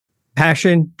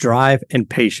Passion, drive, and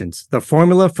patience. The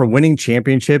formula for winning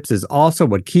championships is also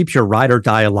what keeps your ride or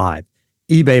die alive.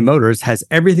 eBay Motors has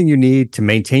everything you need to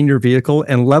maintain your vehicle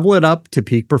and level it up to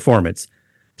peak performance.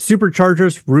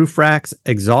 Superchargers, roof racks,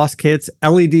 exhaust kits,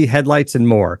 LED headlights, and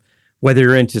more. Whether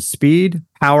you're into speed,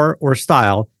 power, or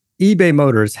style, eBay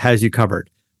Motors has you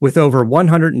covered. With over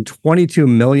 122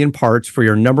 million parts for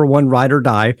your number one ride or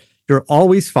die, you'll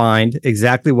always find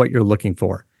exactly what you're looking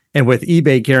for. And with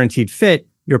eBay Guaranteed Fit,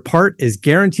 your part is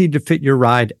guaranteed to fit your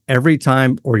ride every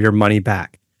time or your money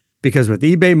back. Because with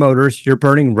eBay Motors, you're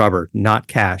burning rubber, not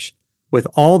cash. With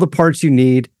all the parts you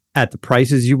need at the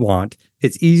prices you want,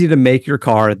 it's easy to make your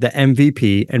car the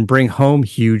MVP and bring home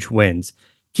huge wins.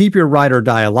 Keep your ride or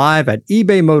die alive at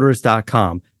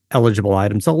ebaymotors.com. Eligible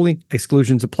items only.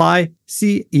 Exclusions apply.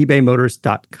 See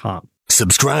ebaymotors.com.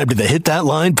 Subscribe to the Hit That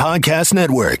Line Podcast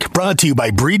Network, brought to you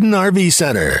by Breeden RV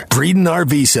Center. Breeden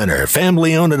RV Center,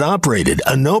 family owned and operated,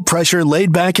 a no-pressure,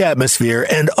 laid-back atmosphere,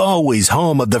 and always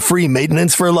home of the free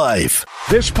maintenance for life.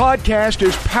 This podcast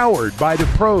is powered by the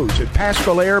pros at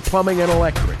Paschal Air Plumbing and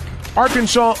Electric.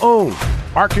 Arkansas owned,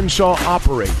 Arkansas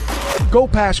operated.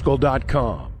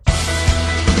 GoPaschal.com.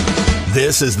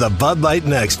 This is the Bud Light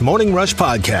Next Morning Rush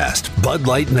Podcast. Bud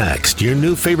Light Next, your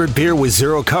new favorite beer with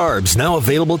zero carbs, now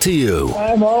available to you.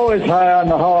 I'm always high on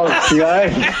the hogs,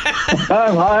 guys.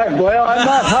 I'm high. Well, I'm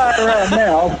not high right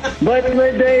now, but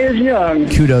the day is young.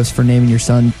 Kudos for naming your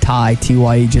son Ty,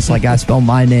 T-Y-E, just like I spell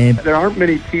my name. There aren't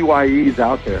many TYEs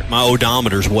out there. My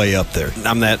odometer's way up there.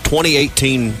 I'm that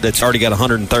 2018 that's already got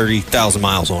 130,000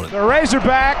 miles on it. The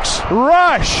Razorbacks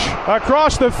rush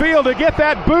across the field to get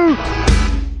that boot.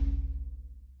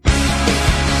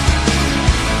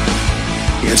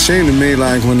 It seemed to me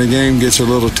like when the game gets a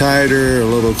little tighter, a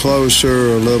little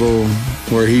closer, a little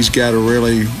where he's got to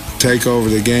really take over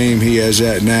the game, he has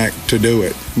that knack to do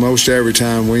it. Most every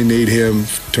time we need him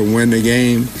to win the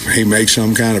game, he makes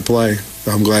some kind of play.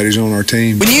 I'm glad he's on our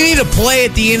team. When you need a play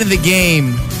at the end of the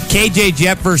game, KJ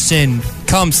Jefferson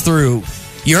comes through.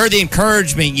 You heard the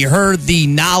encouragement. You heard the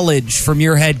knowledge from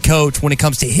your head coach when it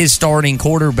comes to his starting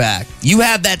quarterback. You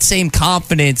have that same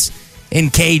confidence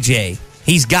in KJ.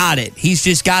 He's got it. He's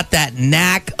just got that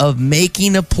knack of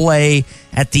making a play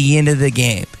at the end of the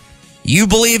game. You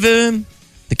believe in him.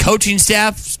 The coaching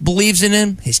staff believes in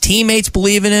him. His teammates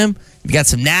believe in him. You've got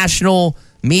some national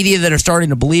media that are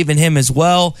starting to believe in him as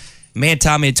well. Man,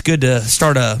 Tommy, it's good to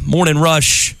start a morning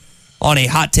rush on a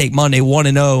Hot Take Monday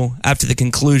 1-0 after the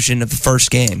conclusion of the first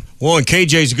game. Well, and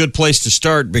KJ's a good place to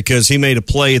start because he made a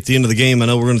play at the end of the game. I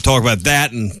know we're going to talk about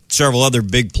that and several other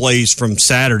big plays from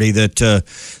Saturday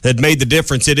that made the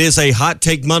difference. It is a Hot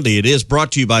Take Monday. It is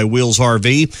brought to you by Wheels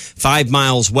RV, 5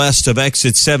 miles west of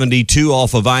exit 72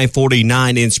 off of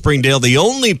I-49 in Springdale, the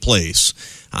only place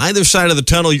either side of the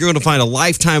tunnel, you're going to find a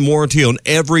lifetime warranty on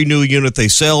every new unit they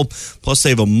sell. Plus, they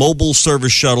have a mobile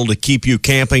service shuttle to keep you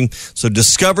camping. So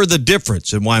discover the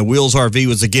difference and why Wheels RV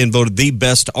was again voted the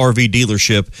best RV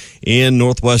dealership in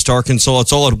Northwest Arkansas.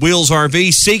 It's all at Wheels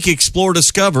RV. Seek, explore,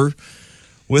 discover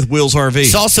with Wheels RV.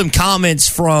 Saw some comments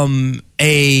from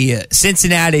a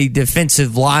Cincinnati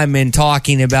defensive lineman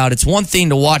talking about it's one thing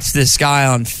to watch this guy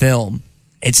on film.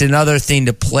 It's another thing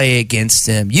to play against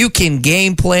him. You can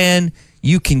game plan.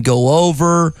 You can go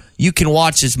over. You can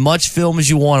watch as much film as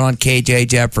you want on KJ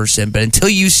Jefferson. But until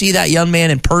you see that young man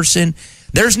in person,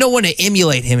 there's no one to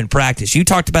emulate him in practice. You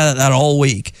talked about that all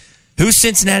week. Who's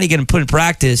Cincinnati going to put in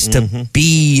practice to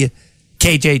be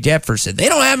KJ Jefferson? They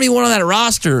don't have anyone on that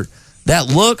roster that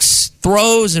looks,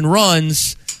 throws, and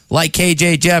runs like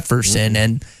KJ Jefferson.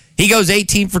 And he goes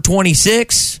 18 for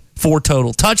 26, 4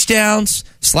 total touchdowns,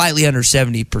 slightly under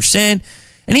 70%.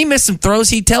 And he missed some throws,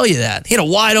 he'd tell you that. He had a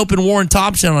wide-open Warren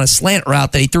Thompson on a slant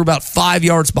route that he threw about 5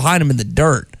 yards behind him in the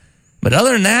dirt. But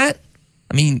other than that,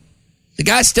 I mean, the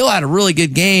guy still had a really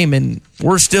good game, and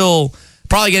we're still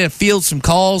probably going to field some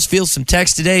calls, field some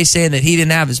texts today saying that he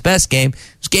didn't have his best game.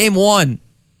 It was game one.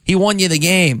 He won you the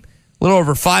game. A little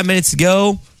over 5 minutes to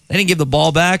go. They didn't give the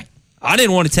ball back. I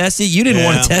didn't want to test it. You didn't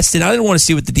want to test it. I didn't want to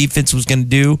see what the defense was going to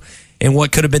do and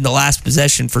what could have been the last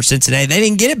possession for Cincinnati. They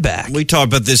didn't get it back. We talked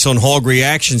about this on Hog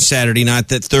Reaction Saturday night,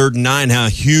 that 3rd and 9, how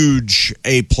huge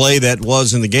a play that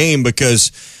was in the game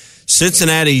because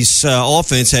Cincinnati's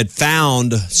offense had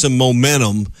found some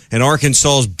momentum, and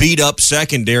Arkansas's beat-up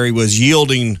secondary was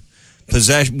yielding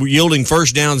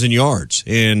first downs and yards.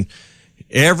 And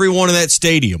everyone in that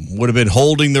stadium would have been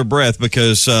holding their breath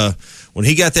because when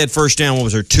he got that first down, what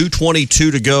was there,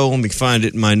 2:22 to go? Let me find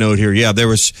it in my note here. Yeah, there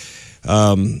was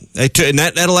and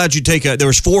that allowed you to take there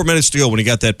was 4 minutes to go when he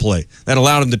got that play. That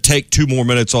allowed him to take 2 more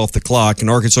minutes off the clock, and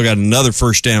Arkansas got another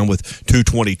first down with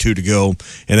 2:22 to go,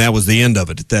 and that was the end of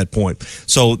it at that point.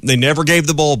 So they never gave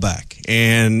the ball back.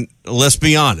 And let's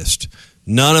be honest,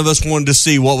 none of us wanted to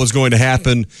see what was going to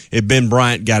happen if Ben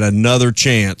Bryant got another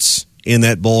chance in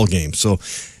that ball game. So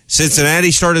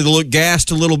Cincinnati started to look gassed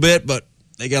a little bit, but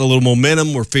they got a little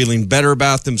momentum. We're feeling better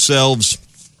about themselves.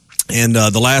 And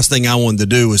the last thing I wanted to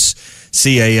do was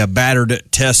see a battered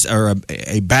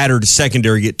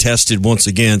secondary get tested once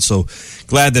again. So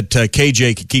glad that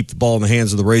KJ could keep the ball in the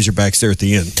hands of the Razorbacks there at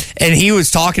the end. And he was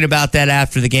talking about that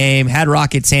after the game. Had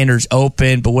Rocket Sanders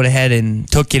open, but went ahead and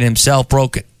took it himself.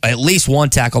 Broke at least one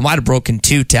tackle. Might have broken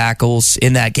 2 tackles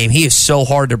in that game. He is so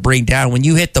hard to bring down. When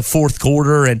you hit the fourth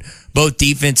quarter and both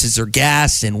defenses are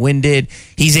gassed and winded,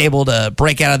 he's able to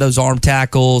break out of those arm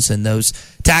tackles and those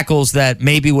tackles that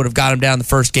maybe would have got him down the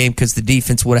first game because the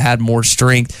defense would have had more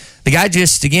strength. The guy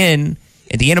just, again,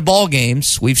 at the end of ball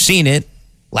games, we've seen it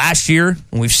last year,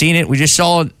 and we've seen it. We just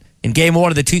saw it in game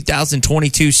 1 of the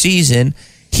 2022 season.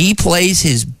 He plays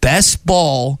his best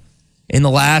ball in the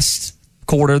last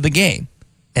quarter of the game.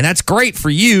 And that's great for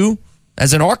you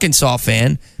as an Arkansas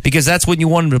fan because that's when you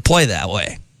want him to play that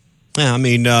way. Yeah, I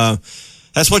mean,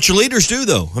 that's what your leaders do,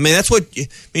 though. I mean,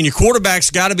 your quarterback's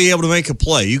got to be able to make a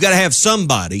play. You got to have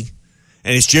somebody,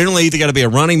 and it's generally either got to be a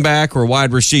running back or a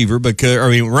wide receiver,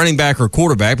 running back or a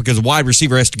quarterback, because a wide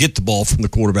receiver has to get the ball from the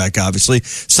quarterback, obviously.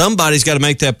 Somebody's got to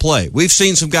make that play. We've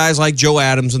seen some guys like Joe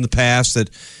Adams in the past that,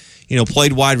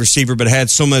 played wide receiver but had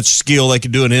so much skill they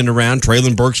could do an end around.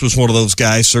 Traylon Burks was one of those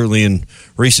guys, certainly in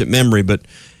recent memory, but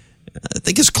I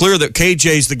think it's clear that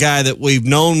KJ's the guy that we've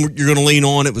known you're going to lean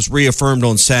on. It was reaffirmed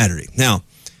on Saturday. Now,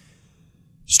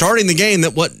 starting the game,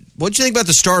 what did you think about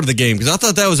the start of the game? Because I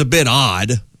thought that was a bit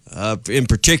odd, in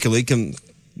particular.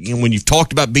 When you've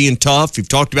talked about being tough, you've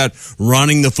talked about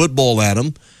running the football at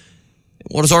them.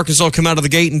 What does Arkansas come out of the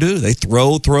gate and do? They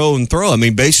throw, and throw. I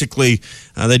mean, basically,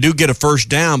 they do get a first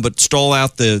down, but stall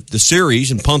out the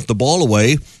series and punt the ball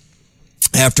away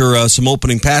after some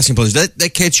opening passing plays.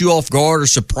 That catch you off guard or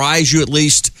surprise you at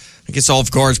least? I guess off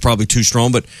guard is probably too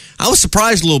strong, but I was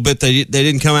surprised a little bit they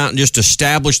didn't come out and just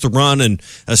establish the run and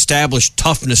establish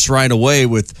toughness right away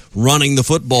with running the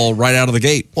football right out of the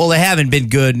gate. Well, they haven't been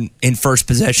good in first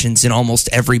possessions in almost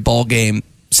every ball game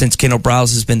since Kendall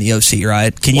Browse has been the OC,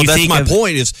 right? That's my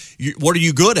point is, what are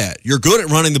you good at? You're good at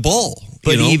running the ball.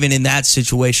 But even in that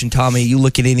situation, Tommy, you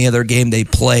look at any other game they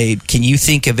played, can you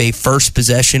think of a first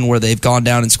possession where they've gone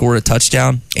down and scored a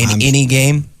touchdown in any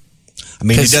game? I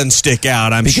mean, it doesn't stick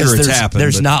out. I'm sure it's happened.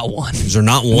 There's not one. Is there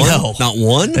not one? No. Not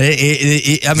one?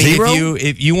 I mean, Zero?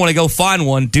 if you want to go find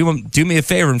one, do me a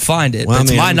favor and find it. Well, but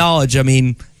to my knowledge, I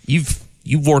mean, you've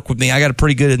worked with me. I got a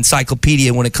pretty good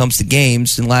encyclopedia when it comes to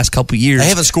games in the last couple of years. They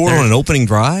haven't scored on an opening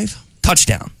drive?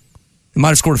 Touchdown. They might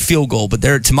have scored a field goal, but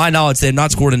to my knowledge, they have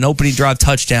not scored an opening drive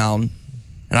touchdown.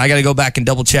 And I got to go back and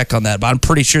double check on that, but I'm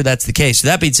pretty sure that's the case. So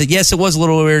that being said, yes, it was a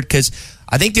little weird because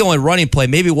I think the only running play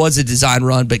maybe was a design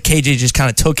run, but KJ just kind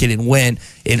of took it and went.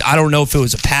 And I don't know if it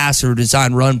was a pass or a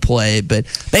design run play, but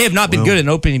they have not been good in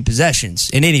opening possessions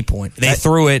at any point. They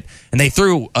threw it, and they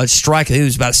threw a strike. It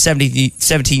was about a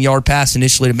 17-yard pass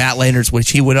initially to Matt Landers,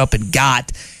 which he went up and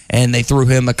got, and they threw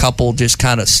him a couple just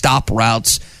kind of stop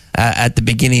routes at the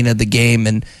beginning of the game,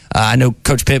 and I know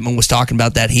Coach Pittman was talking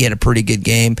about that. He had a pretty good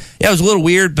game. Yeah, it was a little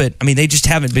weird, but I mean, they just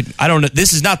haven't been. I don't know.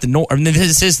 This is not the norm. I mean,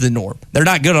 this is the norm. They're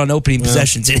not good on opening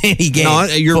possessions in any game. No,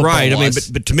 you're right. I mean,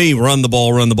 but to me, run the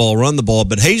ball.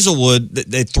 But Hazelwood,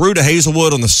 they threw to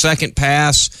Hazelwood on the second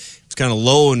pass. It's kind of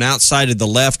low and outside of the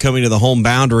left, coming to the home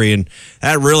boundary, and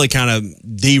that really kind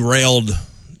of derailed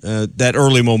that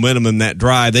early momentum in that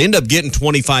drive. They ended up getting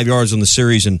 25 yards on the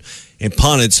series and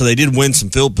punted, so they did win some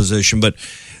field position. But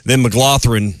then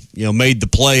McLaughlin, made the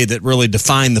play that really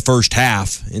defined the first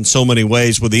half in so many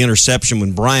ways with the interception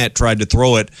when Bryant tried to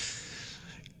throw it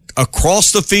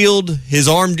across the field. His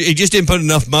arm, he just didn't put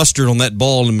enough mustard on that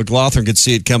ball, and McLaughlin could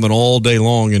see it coming all day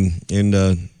long and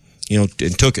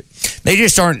took it. They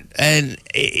just aren't, and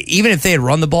even if they had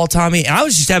run the ball, Tommy, and I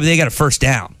was just happy they got a first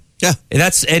down. Yeah, and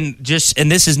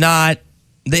this is not.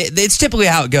 It's typically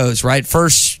how it goes, right?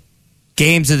 First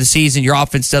games of the season, your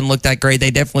offense doesn't look that great.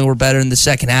 They definitely were better in the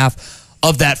second half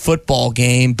of that football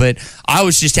game, but I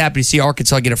was just happy to see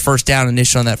Arkansas get a first down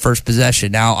initially on that first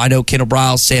possession. Now I know Kendall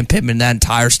Briles, Sam Pittman, that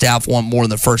entire staff want more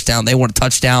than the first down. They want a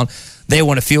touchdown. they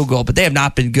won a field goal, but they have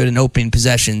not been good in opening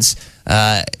possessions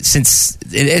since.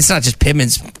 It's not just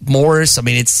Pittman's, Morris. I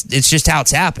mean, it's just how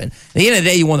it's happened. At the end of the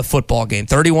day, you won the football game.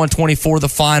 31-24 the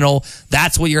final.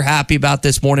 That's what you're happy about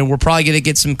this morning. We're probably going to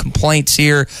get some complaints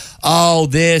here. Oh,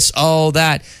 this, oh,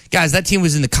 that. Guys, that team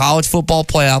was in the college football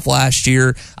playoff last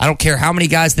year. I don't care how many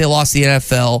guys they lost the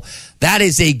NFL. That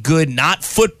is a good, not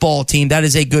football team. That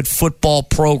is a good football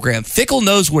program. Fickell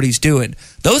knows what he's doing.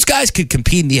 Those guys could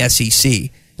compete in the SEC.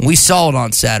 And we saw it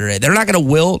on Saturday. They're not going to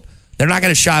wilt. They're not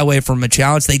going to shy away from a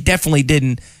challenge. They definitely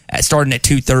didn't starting at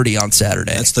 2:30 on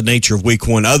Saturday. That's the nature of week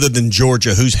one. Other than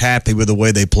Georgia, who's happy with the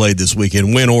way they played this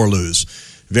weekend, win or lose.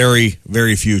 Very,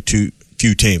 very few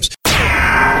teams.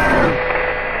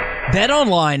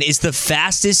 BetOnline is the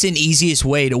fastest and easiest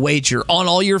way to wager on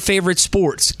all your favorite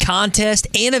sports, contests,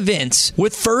 and events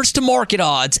with first-to-market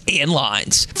odds and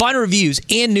lines. Find reviews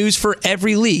and news for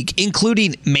every league,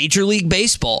 including Major League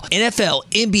Baseball, NFL,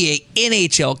 NBA,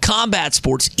 NHL, combat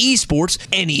sports, esports,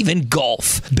 and even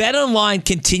golf. BetOnline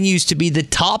continues to be the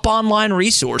top online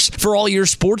resource for all your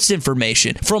sports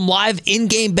information, from live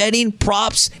in-game betting,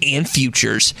 props, and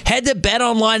futures. Head to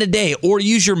BetOnline today or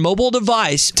use your mobile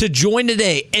device to join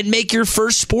today and make your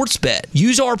first sports bet.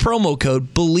 Use our promo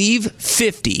code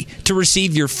BELIEVE50 to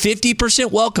receive your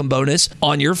 50% welcome bonus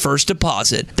on your first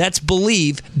deposit. That's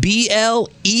BELIEVE,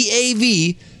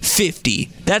 BLEAV 50.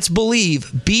 That's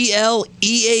BELIEVE,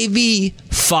 BLEAV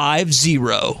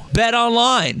 50. Bet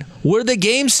online, where the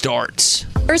game starts.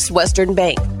 First Western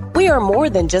Bank. We are more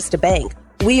than just a bank.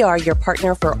 We are your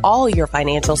partner for all your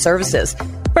financial services.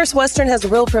 First Western has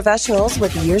real professionals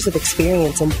with years of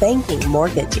experience in banking,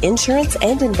 mortgage, insurance,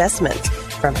 and investments.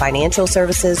 From financial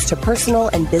services to personal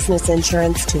and business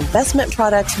insurance to investment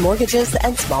products, mortgages,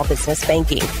 and small business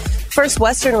banking. First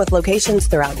Western with locations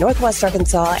throughout Northwest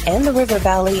Arkansas and the River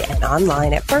Valley and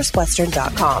online at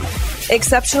firstwestern.com.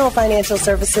 Exceptional financial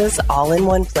services all in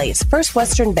one place. First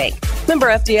Western Bank. Member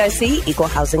FDIC, Equal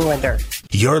Housing Lender.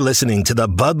 You're listening to the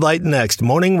Bud Light Next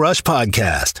Morning Rush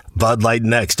Podcast. Bud Light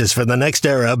Next is for the next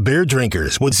era beer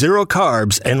drinkers with 0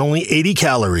 carbs and only 80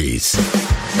 calories.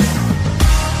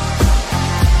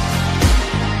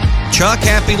 Chuck,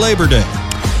 happy Labor Day.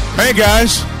 Hey,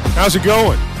 guys. How's it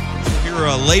going? You're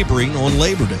laboring on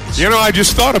Labor Day. You know, I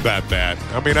just thought about that.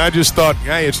 I mean, I just thought,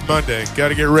 hey, it's Monday. Got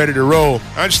to get ready to roll.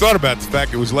 I just thought about the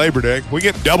fact it was Labor Day. We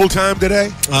get double time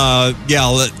today?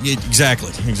 Yeah, exactly.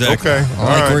 Okay.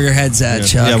 I like where your head's at,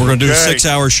 Chuck. Yeah, we're going to do a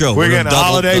 6-hour show. We're getting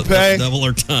holiday pay? Double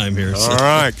our time here. All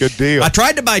right, good deal. I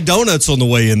tried to buy donuts on the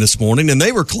way in this morning, and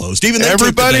they were closed. Even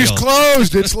everybody's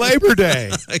closed. It's Labor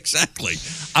Day. Exactly.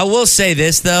 I will say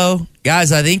this, though.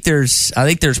 Guys, I think there's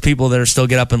people that are still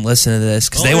get up and listen to this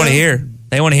because they want to hear.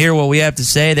 They want to hear what we have to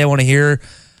say. They want to hear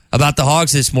about the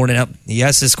Hogs this morning. He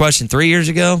asked this question 3 years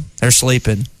ago. They're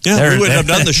sleeping. Yeah, we wouldn't have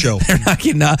done the show. They're not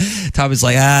getting up. Tommy's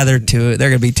like, they're going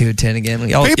to be 2-10 again.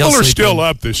 People are still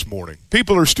up this morning.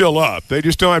 People are still up. They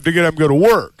just don't have to get up and go to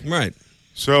work. Right.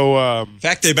 So, in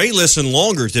fact, they may listen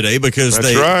longer today because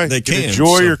they can.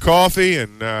 Enjoy your coffee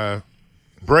and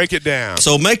break it down.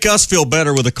 So make us feel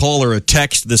better with a call or a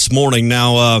text this morning.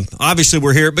 Now, obviously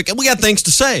we're here, but we got things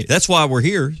to say. That's why we're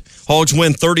here. Hogs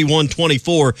win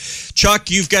 31-24. Chuck,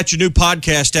 you've got your new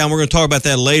podcast down. We're going to talk about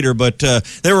that later, but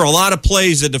there were a lot of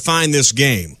plays that define this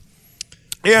game.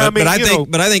 Yeah, but I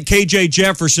think KJ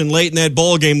Jefferson late in that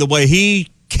ball game, the way he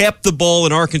kept the ball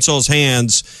in Arkansas's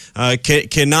hands,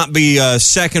 cannot be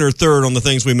second or third on the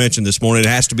things we mentioned this morning. It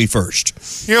has to be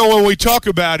first. You know, when we talk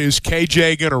about is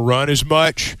KJ going to run as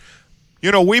much,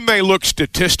 you know, we may look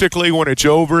statistically when it's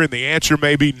over, and the answer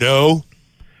may be no.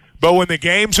 But when the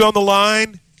game's on the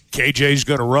line, KJ's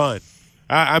going to run.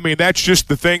 I mean, that's just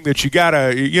the thing that you got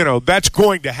to, that's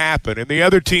going to happen. And the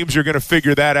other teams are going to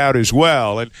figure that out as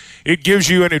well. And it gives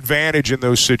you an advantage in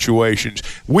those situations.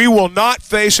 We will not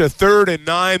face a 3rd and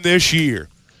 9 this year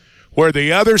where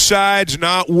the other side's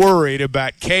not worried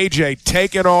about KJ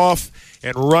taking off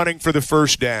and running for the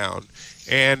first down.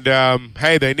 And,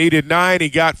 hey, they needed 9. He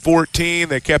got 14.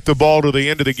 They kept the ball to the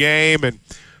end of the game. And,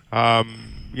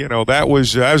 that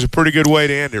was a pretty good way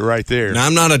to end it right there. Now,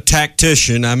 I'm not a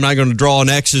tactician. I'm not going to draw an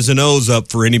X's and O's up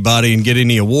for anybody and get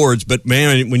any awards. But,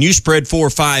 man, when you spread 4 or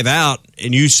 5 out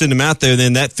and you send them out there,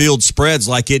 then that field spreads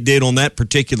like it did on that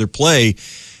particular play,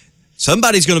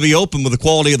 somebody's going to be open with the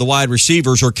quality of the wide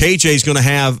receivers, or KJ's going to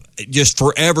have just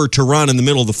forever to run in the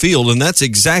middle of the field, and that's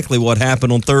exactly what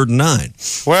happened on 3rd and 9.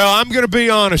 Well, I'm going to be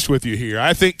honest with you here.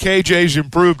 I think KJ's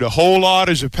improved a whole lot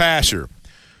as a passer.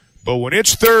 But when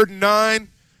it's 3rd and 9,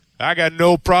 I got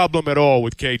no problem at all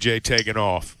with KJ taking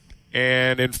off.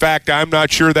 And, in fact, I'm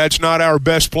not sure that's not our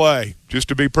best play. just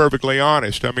to be perfectly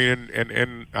honest. I mean,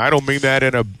 and I don't mean that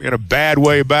in a bad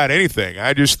way about anything.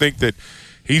 I just think that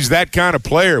he's that kind of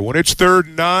player. When it's 3rd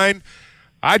and 9,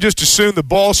 I just assume the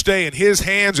ball stay in his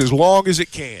hands as long as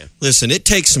it can. Listen, it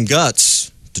takes some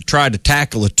guts to try to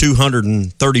tackle a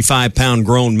 235-pound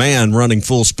grown man running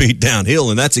full speed downhill,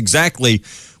 and that's exactly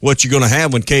what you're going to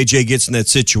have when KJ gets in that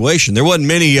situation. There wasn't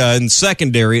many in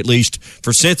secondary, at least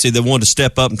for Cincy, that wanted to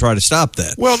step up and try to stop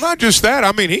that. Well, not just that.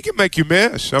 I mean, he can make you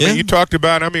miss. I mean, you talked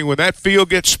about. I mean, when that field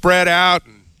gets spread out,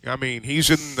 and I mean,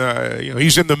 he's in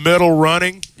the middle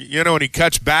running, and he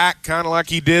cuts back kind of like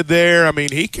he did there. I mean,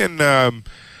 he can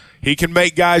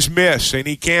make guys miss, and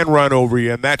he can run over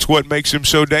you, and that's what makes him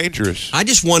so dangerous. I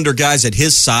just wonder, guys, at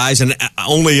his size, and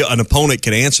only an opponent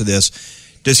can answer this,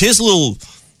 does his little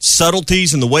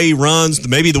subtleties in the way he runs,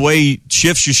 maybe the way he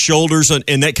shifts his shoulders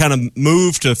and that kind of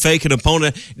move to fake an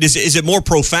opponent, is it more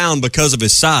profound because of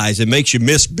his size? It makes you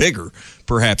miss bigger,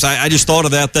 perhaps. I just thought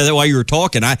of that while you were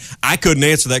talking. I couldn't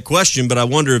answer that question, but I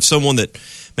wonder if someone that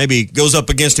maybe goes up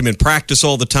against him in practice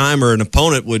all the time or an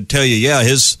opponent would tell you, yeah,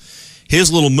 his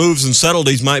little moves and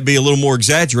subtleties might be a little more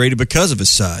exaggerated because of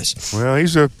his size. Well,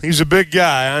 he's a big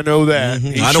guy. I know that.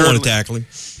 Mm-hmm. I don't want to tackle him.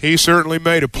 He certainly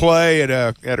made a play at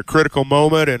a critical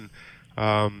moment, and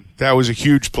that was a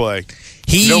huge play.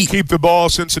 You don't keep the ball,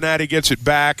 Cincinnati gets it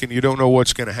back, and you don't know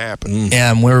what's going to happen.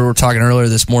 Yeah, and we were talking earlier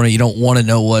this morning, you don't want to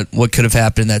know what could have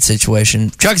happened in that situation.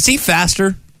 Chuck, is he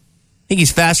faster? Think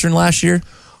he's faster than last year?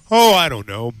 Oh, I don't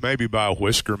know. Maybe by a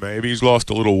whisker, maybe. He's lost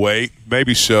a little weight.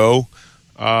 Maybe so.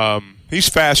 He's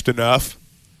fast enough.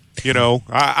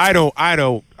 I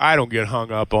don't get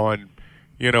hung up on,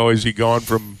 has he gone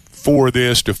from 4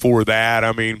 this to 4 that?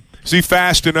 I mean, is he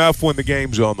fast enough when the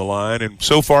game's on the line? And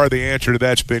so far the answer to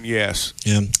that's been yes.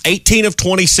 Yeah. 18 of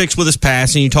 26 with his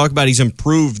passing. You talk about he's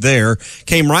improved there.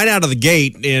 Came right out of the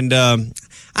gate, and I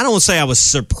don't want to say I was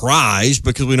surprised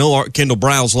because we know Kendall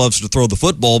Briles loves to throw the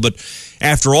football, but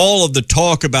after all of the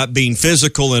talk about being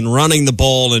physical and running the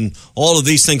ball and all of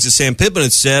these things that Sam Pittman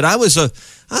had said, I was a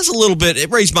little bit, it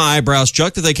raised my eyebrows,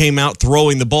 Chuck, that they came out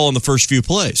throwing the ball in the first few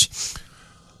plays.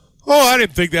 Oh, I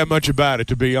didn't think that much about it,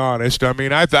 to be honest. I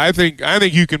mean, I think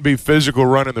you can be physical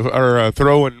running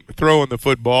throwing the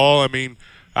football. I mean,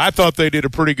 I thought they did a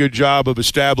pretty good job of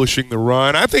establishing the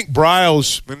run. I think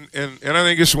Briles, and I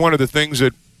think it's one of the things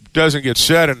that doesn't get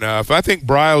said enough, I think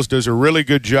Briles does a really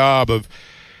good job of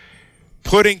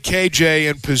putting KJ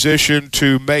in position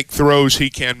to make throws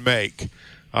he can make.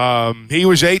 He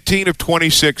was 18 of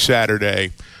 26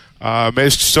 Saturday.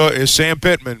 As Sam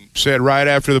Pittman said right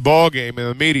after the ball game in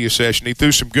the media session, he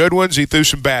threw some good ones, he threw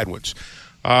some bad ones.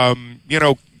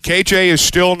 KJ is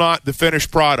still not the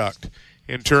finished product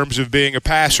in terms of being a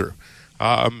passer.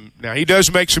 Now, he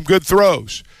does make some good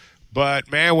throws,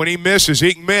 but, man, when he misses,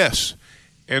 he can miss.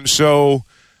 And so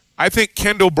I think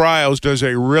Kendall Briles does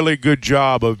a really good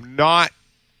job of not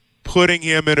putting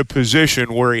him in a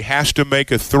position where he has to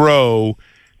make a throw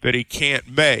that he can't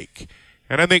make.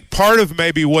 And I think part of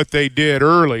maybe what they did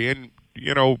early, and,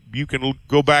 you can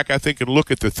go back, I think, and look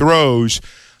at the throws.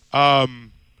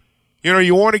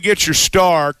 You want to get your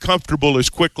star comfortable as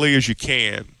quickly as you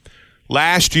can.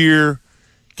 Last year,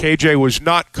 KJ was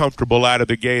not comfortable out of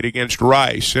the gate against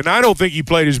Rice, and I don't think he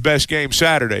played his best game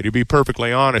Saturday, to be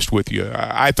perfectly honest with you.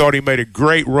 I thought he made a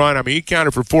great run. I mean, he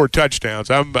counted for 4 touchdowns.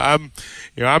 I'm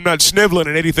not sniveling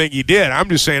at anything he did. I'm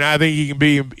just saying I think he can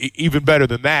be even better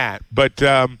than that. But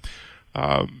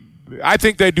I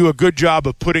think they do a good job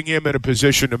of putting him in a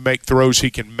position to make throws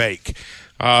he can make.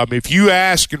 If you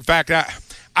ask, in fact,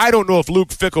 I don't know if Luke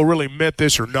Fickell really meant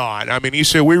this or not. I mean, he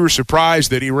said we were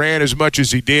surprised that he ran as much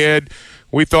as he did.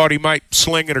 We thought he might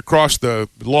sling it across the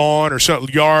lawn or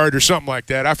something, yard or something like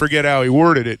that. I forget how he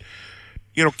worded it.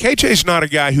 KJ's not a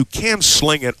guy who can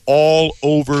sling it all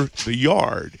over the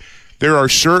yard. There are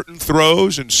certain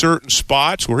throws and certain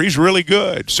spots where he's really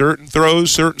good. Certain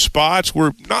throws, certain spots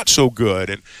where not so good.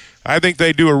 And I think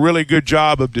they do a really good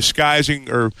job of disguising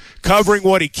or covering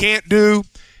what he can't do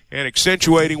and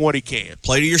accentuating what he can.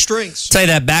 Play to your strengths. I'll tell you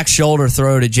that back shoulder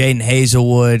throw to Jaden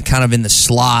Hazelwood, kind of in the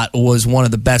slot, was one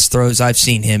of the best throws I've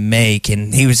seen him make.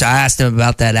 And I asked him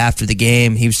about that after the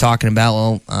game. He was talking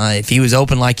about, if he was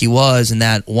open like he was in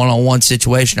that one-on-one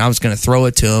situation, I was going to throw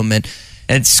it to him. And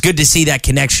it's good to see that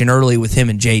connection early with him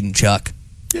and Jaden, Chuck.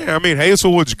 Yeah, I mean,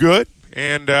 Hazelwood's good,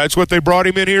 and it's what they brought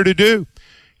him in here to do.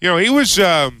 He was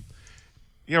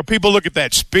people look at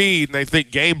that speed and they think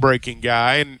game-breaking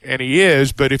guy, and he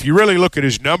is, but if you really look at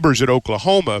his numbers at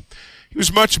Oklahoma, he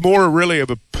was much more really of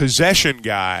a possession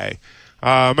guy.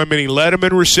 I mean, he led him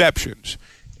in receptions.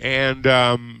 And,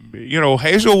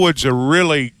 Hazelwood's a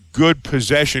really good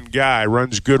possession guy,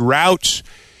 runs good routes.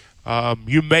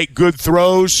 You make good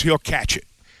throws, he'll catch it.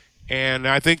 And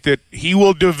I think that he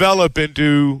will develop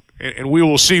into, and we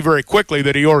will see very quickly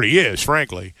that he already is,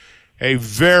 frankly, a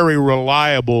very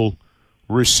reliable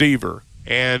receiver.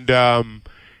 And,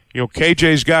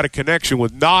 KJ's got a connection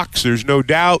with Knox, there's no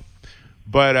doubt.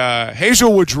 But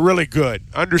Hazelwood's really good,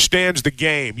 understands the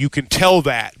game. You can tell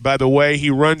that by the way he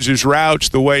runs his routes,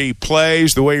 the way he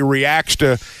plays, the way he reacts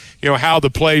to, how the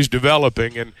play's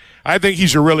developing. And I think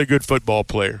he's a really good football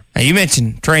player. Now, you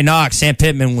mentioned Trey Knox. Sam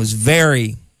Pittman was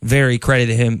very, very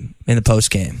credited him in the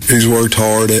postgame. He's worked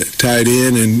hard at tight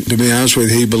end, and to be honest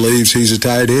with you, he believes he's a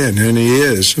tight end, and he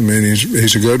is. I mean,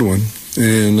 he's a good one.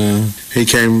 And he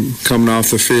came coming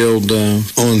off the field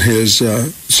on his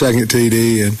second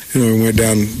TD, and we went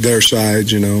down their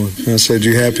side. I said,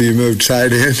 "You happy you moved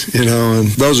tight end?" And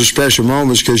those are special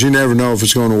moments because you never know if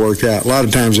it's going to work out. A lot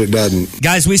of times it doesn't.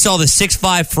 Guys, we saw the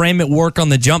 6'5" frame at work on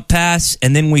the jump pass,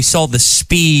 and then we saw the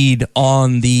speed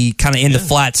on the kind of in the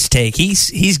flats take.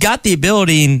 He's got the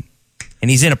ability,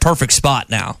 and he's in a perfect spot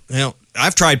now. Well,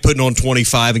 I've tried putting on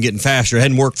 25 and getting faster. It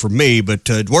hadn't worked for me, but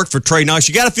it worked for Trey Knox.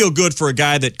 You got to feel good for a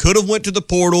guy that could have went to the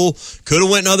portal, could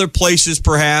have went in other places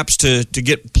perhaps to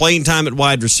get playing time at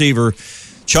wide receiver.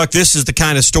 Chuck, this is the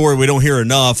kind of story we don't hear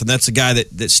enough, and that's a guy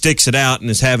that sticks it out and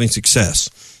is having success.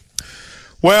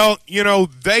 Well,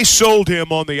 they sold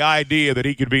him on the idea that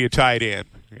he could be a tight end.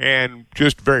 And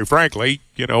just very frankly,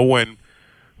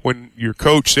 when your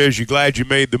coach says you're glad you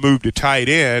made the move to tight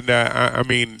end,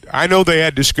 I know they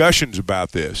had discussions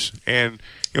about this. And,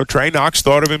 Trey Knox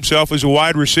thought of himself as a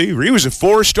wide receiver. He was a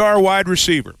 4-star wide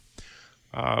receiver.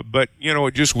 But,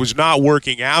 it just was not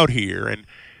working out here. And,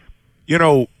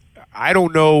 I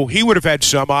don't know. He would have had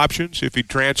some options if he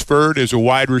transferred as a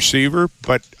wide receiver.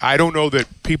 But I don't know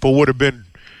that people would have been,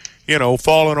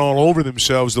 falling all over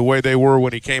themselves the way they were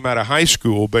when he came out of high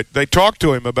school. But they talked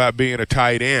to him about being a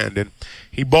tight end, and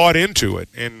he bought into it,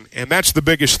 and that's the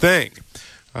biggest thing.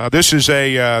 This is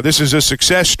a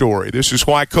success story. This is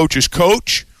why coaches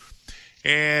coach,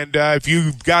 and if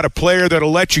you've got a player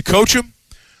that'll let you coach him,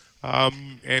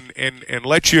 and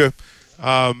let you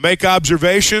make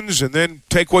observations, and then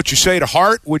take what you say to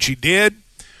heart, which he did,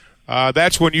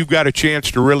 that's when you've got a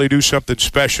chance to really do something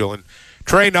special. And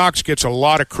Trey Knox gets a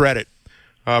lot of credit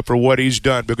for what he's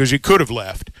done because he could have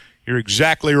left. You're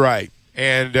exactly right.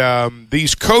 And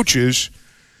these coaches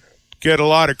get a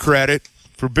lot of credit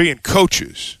for being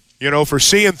coaches, for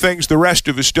seeing things the rest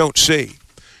of us don't see,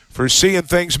 for seeing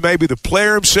things maybe the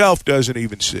player himself doesn't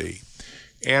even see.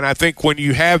 And I think when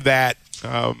you have that,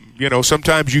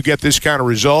 sometimes you get this kind of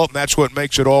result, and that's what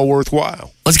makes it all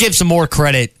worthwhile. Let's give some more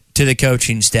credit to the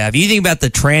coaching staff. You think about the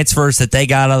transfers that they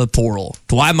got out of the portal.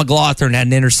 Dwight McGlothern had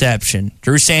an interception.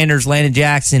 Drew Sanders, Landon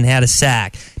Jackson had a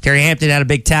sack. Terry Hampton had a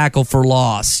big tackle for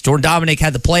loss. Jordan Dominic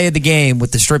had the play of the game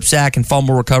with the strip sack and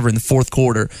fumble recovery in the fourth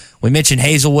quarter. We mentioned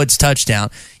Hazelwood's touchdown.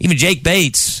 Even Jake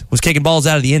Bates was kicking balls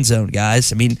out of the end zone,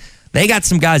 guys. I mean, they got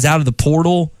some guys out of the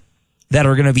portal that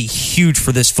are going to be huge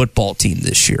for this football team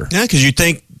this year. Yeah, because you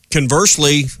think,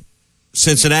 conversely,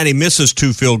 Cincinnati misses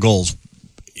 2 field goals.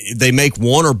 They make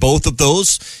one or both of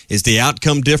those. Is the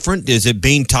outcome different? Is it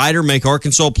being tighter make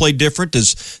Arkansas play different?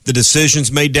 Does the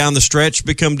decisions made down the stretch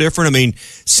become different? I mean,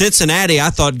 Cincinnati, I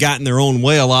thought, got in their own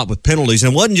way a lot with penalties.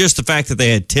 And it wasn't just the fact that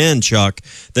they had 10, Chuck.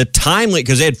 The timely,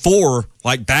 because they had 4,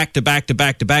 like back to back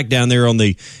down there on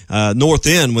the north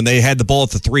end when they had the ball at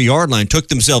the 3-yard line, took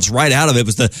themselves right out of it. It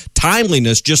was the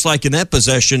timeliness, just like in that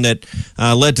possession, that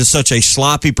led to such a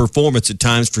sloppy performance at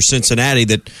times for Cincinnati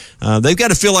that they've got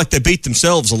to feel like they beat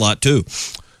themselves a lot too.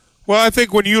 Well, I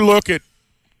think when you look at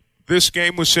this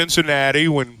game with Cincinnati,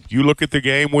 when you look at the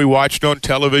game we watched on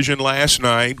television last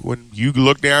night, when you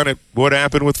look down at what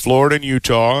happened with Florida and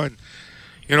Utah, and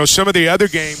some of the other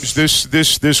games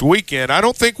this weekend, I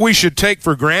don't think we should take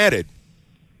for granted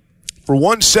for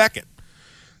 1 second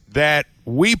that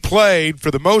we played,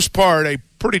 for the most part, a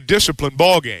pretty disciplined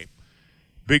ball game,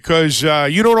 because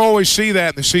you don't always see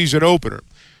that in the season opener.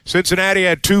 Cincinnati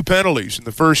had 2 penalties in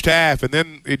the first half, and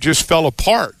then it just fell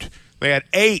apart. They had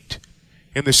 8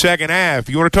 in the second half.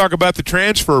 You want to talk about the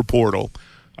transfer portal?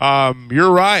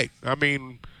 You're right. I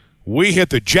mean, we hit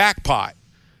the jackpot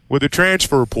with the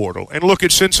transfer portal. And look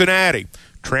at Cincinnati,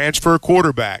 transfer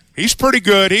quarterback. He's pretty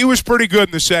good. He was pretty good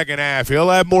in the second half. He'll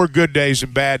have more good days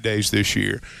than bad days this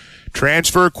year.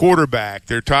 Transfer quarterback,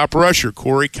 their top rusher,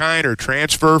 Corey Kiner,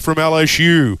 transfer from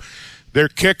LSU. Their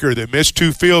kicker that missed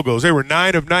 2 field goals. They were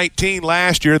 9 of 19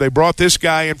 last year. They brought this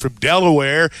guy in from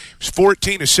Delaware. He was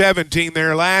 14 of 17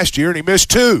 there last year, and he missed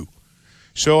 2.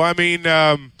 So, I mean,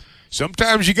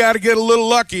 sometimes you got to get a little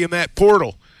lucky in that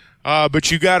portal. But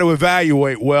you got to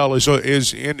evaluate well as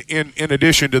in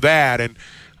addition to that. And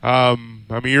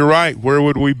You're right. Where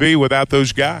would we be without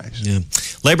those guys? Yeah.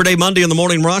 Labor Day Monday in the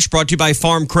Morning Rush brought to you by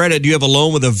Farm Credit. Do you have a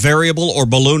loan with a variable or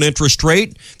balloon interest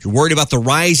rate? If you're worried about the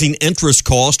rising interest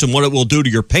cost and what it will do to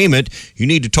your payment, you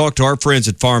need to talk to our friends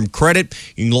at Farm Credit.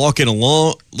 You can lock in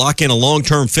a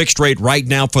long-term fixed rate right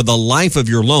now for the life of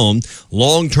your loan.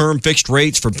 Long-term fixed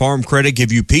rates from Farm Credit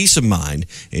give you peace of mind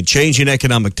in changing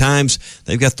economic times.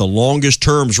 They've got the longest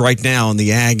terms right now in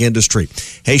the ag industry.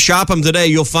 Hey, shop them today.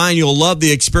 You'll find you'll love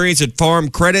the experience at Farm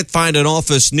Credit. Find an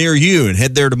office near you and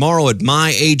head there tomorrow at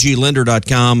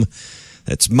myaglender.com.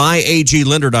 That's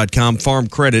myaglender.com. Farm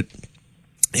Credit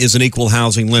is an equal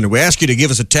housing lender. We asked you to give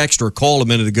us a text or a call a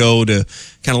minute ago to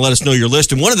kind of let us know your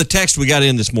list. And one of the texts we got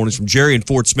in this morning is from Jerry in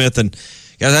Fort Smith. And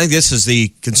guys, I think this is the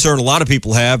concern a lot of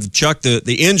people have. Chuck,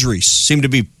 the injuries seem to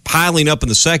be piling up in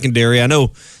the secondary. I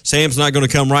know Sam's not going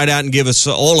to come right out and give us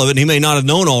all of it. And he may not have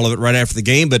known all of it right after the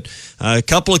game, but a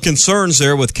couple of concerns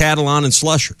there with Catalon and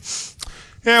Slusher.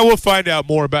 Yeah, we'll find out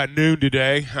more about noon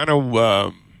today. I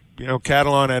know,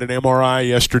 Catalon had an MRI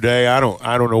yesterday. I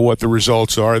don't know what the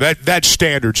results are. That's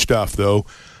standard stuff, though.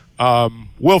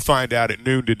 We'll find out at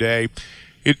noon today.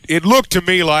 It looked to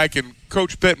me like, and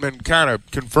Coach Pittman kind of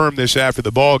confirmed this after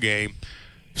the ball game,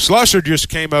 Slusher just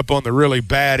came up on the really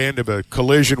bad end of a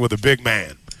collision with a big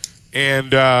man.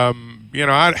 And, I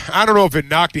don't know if it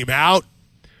knocked him out,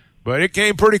 but it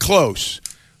came pretty close.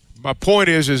 My point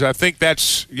is I think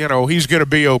that's, he's going to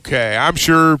be okay. I'm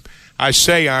sure. I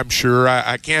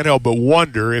can't help but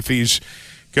wonder if he's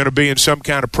going to be in some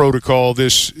kind of protocol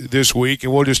this week,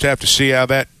 and we'll just have to see how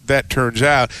that turns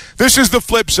out. This is the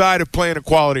flip side of playing a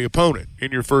quality opponent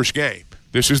in your first game.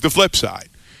 This is the flip side,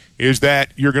 is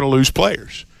that you're going to lose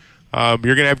players. You're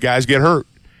going to have guys get hurt.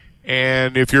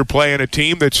 And if you're playing a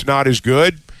team that's not as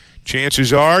good,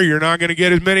 chances are you're not going to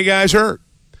get as many guys hurt.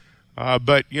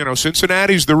 But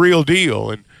Cincinnati's the real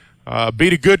deal, and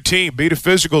beat a good team, beat a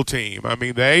physical team.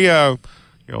 They,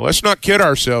 let's not kid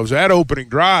ourselves. That opening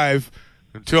drive,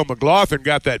 until McLaughlin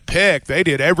got that pick, they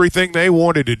did everything they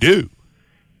wanted to do.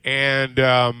 And,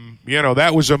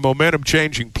 that was a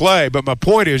momentum-changing play. But my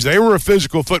point is they were a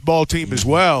physical football team as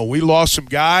well. We lost some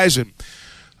guys, and,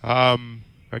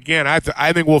 again, I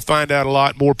think we'll find out a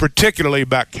lot more, particularly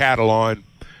about Catalon,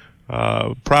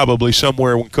 probably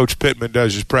somewhere when Coach Pittman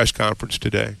does his press conference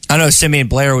today. I know Simeon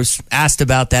Blair was asked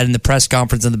about that in the press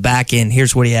conference on the back end.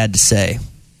 Here's what he had to say.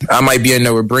 I might be in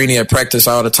there with Brini at practice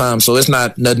all the time, so it's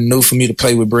not nothing new for me to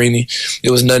play with Brini.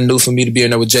 It was nothing new for me to be in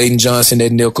there with Jaden Johnson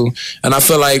at nickel. And I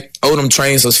feel like Odom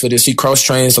trains us for this. He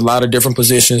cross-trains a lot of different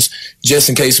positions just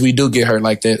in case we do get hurt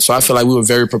like that. So I feel like we were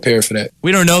very prepared for that.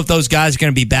 We don't know if those guys are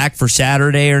going to be back for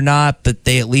Saturday or not, but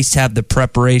they at least have the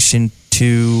preparation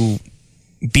to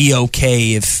be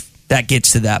okay if that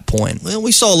gets to that point. Well,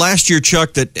 we saw last year,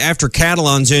 Chuck, that after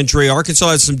Catalon's injury,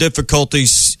 Arkansas had some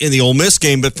difficulties in the Ole Miss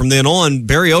game, but from then on,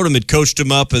 Barry Odom had coached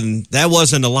him up, and that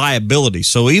wasn't a liability.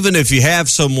 So even if you have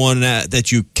someone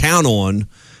that you count on,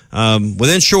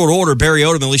 within short order, Barry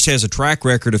Odom at least has a track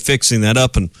record of fixing that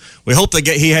up, and we hope that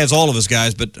he has all of his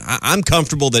guys, but I'm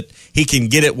comfortable that he can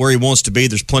get it where he wants to be.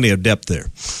 There's plenty of depth there.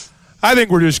 I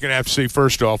think we're just going to have to see,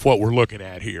 first off, what we're looking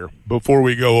at here before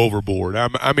we go overboard.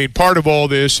 Part of all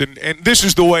this, and this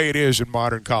is the way it is in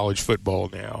modern college football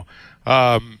now.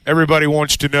 Everybody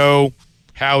wants to know,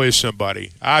 how is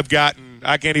somebody? I can't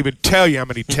even tell you how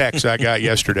many texts I got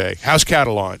yesterday. How's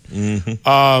Catalon?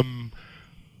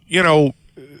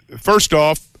 Mm-hmm. First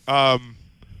off,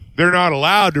 they're not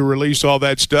allowed to release all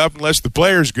that stuff unless the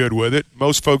player's good with it.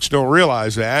 Most folks don't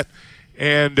realize that.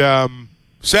 And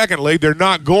secondly, they're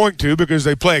not going to because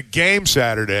they play a game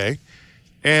Saturday,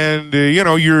 and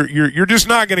you're just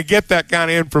not going to get that kind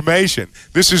of information.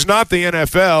 This is not the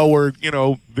NFL where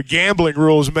the gambling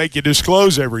rules make you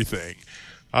disclose everything.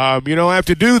 You don't have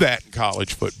to do that in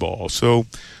college football. So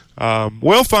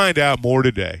we'll find out more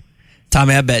today.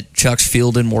 Tommy, I bet Chuck's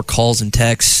fielding more calls and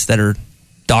texts that are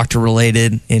doctor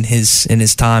related in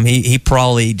his time. He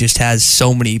probably just has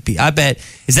so many. I bet,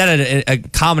 is that a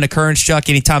common occurrence, Chuck?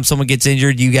 Anytime someone gets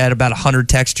injured, you get about 100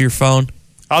 texts to your phone?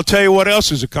 I'll tell you what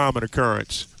else is a common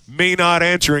occurrence. Me not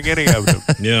answering any of them.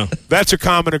 Yeah. That's a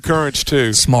common occurrence,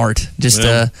 too. Smart. Just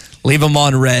leave them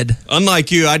on red.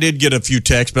 Unlike you, I did get a few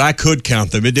texts, but I could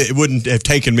count them. It wouldn't have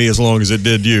taken me as long as it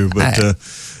did you.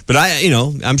 But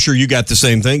I'm sure you got the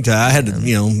same thing. I had,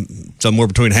 somewhere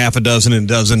between half a dozen and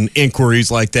a dozen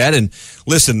inquiries like that. And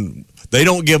listen, they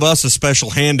don't give us a special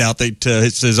handout that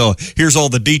it says, "Oh, here's all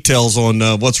the details on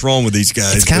what's wrong with these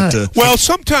guys." Well,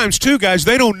 sometimes too, guys,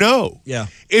 they don't know. Yeah,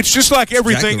 it's just like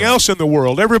everything else in the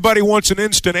world. Everybody wants an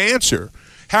instant answer.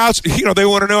 They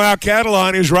want to know how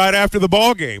Catalon is right after the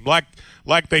ball game. Like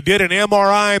like they did an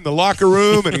MRI in the locker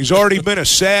room, and he's already been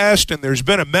assessed, and there's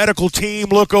been a medical team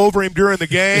look over him during the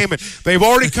game, and they've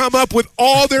already come up with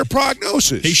all their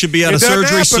prognosis. He should be out of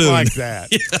surgery soon. Like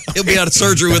that. He'll be out of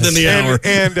surgery within the hour.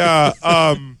 And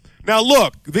now,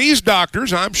 look, these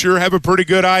doctors, I'm sure, have a pretty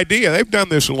good idea. They've done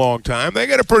this a long time. They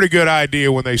got a pretty good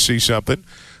idea when they see something.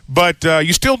 But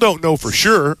you still don't know for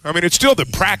sure. I mean, it's still the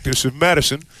practice of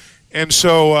medicine. And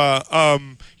so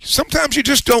sometimes you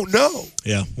just don't know.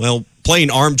 Yeah, well,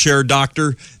 playing armchair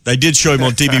doctor, they did show him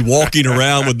on TV walking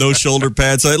around with no shoulder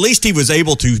pads. So at least he was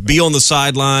able to be on the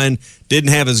sideline, didn't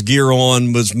have his gear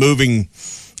on, was moving,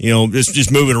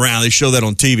 just moving around. They show that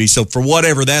on TV. So for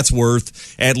whatever that's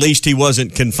worth, at least he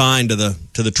wasn't confined to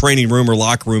the training room or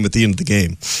locker room at the end of the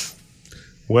game.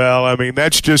 Well, I mean,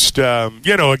 that's just,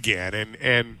 again,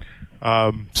 and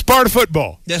Sparta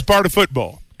football. Yeah. Sparta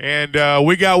football. And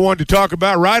we got one to talk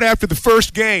about right after the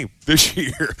first game this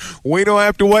year. We don't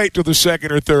have to wait till the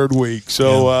second or third week.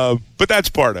 So, but that's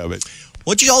part of it.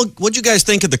 What'd you guys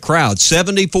think of the crowd?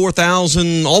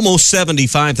 74,000, almost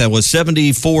 75. That was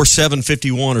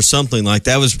 74,751 or something like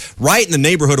that. It was right in the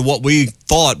neighborhood of what we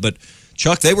thought. But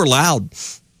Chuck, they were loud.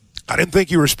 I didn't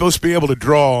think you were supposed to be able to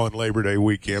draw on Labor Day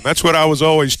weekend. That's what I was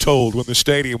always told when the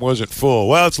stadium wasn't full.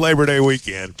 Well, it's Labor Day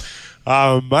weekend.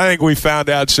 I think we found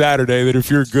out Saturday that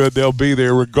if you're good, they'll be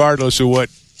there regardless of what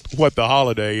the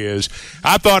holiday is.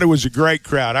 I thought it was a great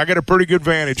crowd. I got a pretty good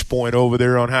vantage point over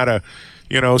there on how to,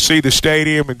 see the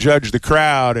stadium and judge the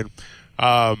crowd. And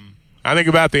I think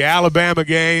about the Alabama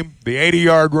game, the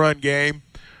 80-yard run game,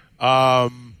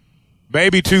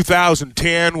 maybe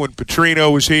 2010 when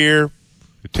Petrino was here,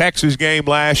 the Texas game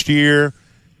last year,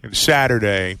 and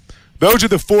Saturday. Those are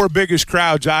the four biggest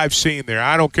crowds I've seen there.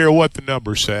 I don't care what the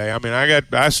numbers say. I mean,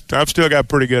 I've still got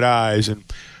pretty good eyes, and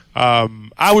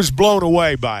I was blown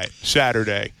away by it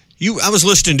Saturday. I was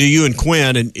listening to you and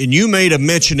Quinn, and you made a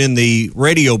mention in the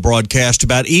radio broadcast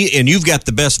about, and you've got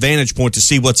the best vantage point to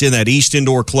see what's in that East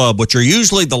Indoor Club, which are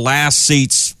usually the last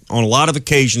seats on a lot of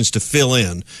occasions to fill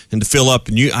in and to fill up.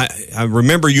 And I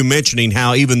remember you mentioning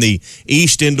how even the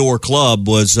East Indoor Club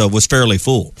was fairly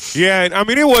full. Yeah, I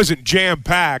mean, it wasn't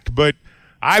jam-packed, but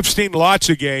I've seen lots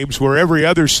of games where every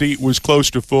other seat was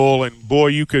close to full, and boy,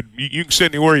 you can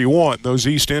sit anywhere you want in those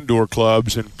East Indoor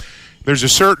Clubs. And there's a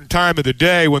certain time of the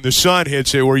day when the sun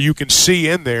hits it where you can see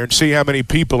in there and see how many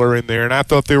people are in there. And I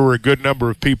thought there were a good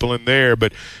number of people in there.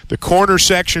 But the corner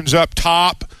sections up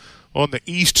top on the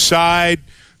east side,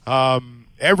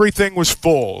 everything was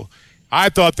full. I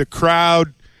thought the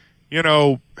crowd,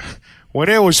 when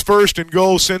it was 1st and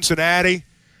goal Cincinnati,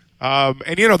 and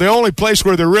the only place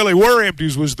where there really were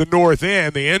empties was the north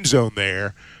end, the end zone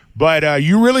there. But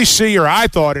you really see, or I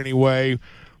thought anyway,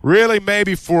 really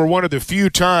maybe for one of the few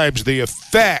times, the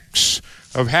effects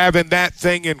of having that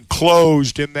thing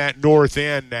enclosed in that north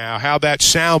end now, how that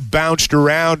sound bounced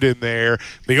around in there.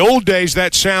 The old days,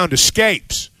 that sound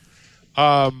escapes.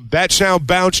 That sound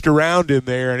bounced around in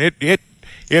there, and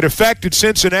it affected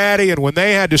Cincinnati, and when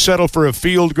they had to settle for a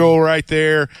field goal right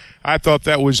there, I thought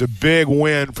that was a big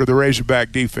win for the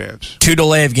Razorback defense. 2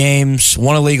 delay of games,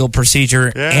 1 illegal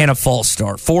procedure, and a false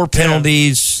start. 4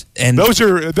 penalties. And those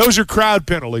are crowd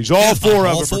penalties. All four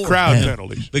of them are crowd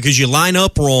penalties. Because you line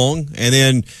up wrong,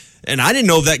 and I didn't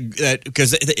know that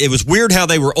because it was weird how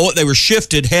they were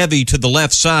shifted heavy to the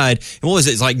left side. And what was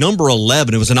it? It's like number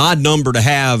 11. It was an odd number to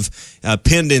have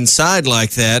pinned inside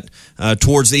like that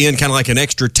towards the end, kind of like an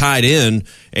extra tight end.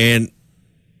 And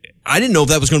I didn't know if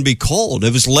that was going to be called.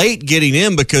 It was late getting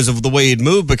in because of the way it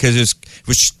moved, because it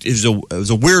was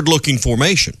a weird looking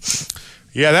formation.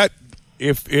 Yeah, that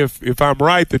if I'm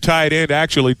right, the tight end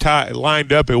actually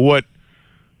lined up at what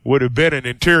would have been an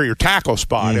interior tackle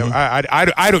spot. Mm-hmm.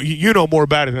 I don't. You know more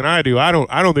about it than I do. I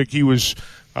don't think he was.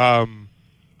 I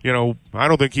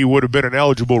don't think he would have been an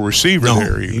eligible receiver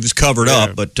there. He was covered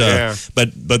up, but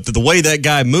the way that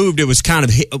guy moved, it was kind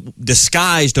of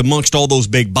disguised amongst all those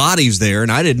big bodies there,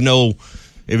 and I didn't know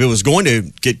if it was going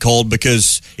to get called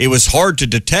because it was hard to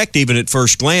detect even at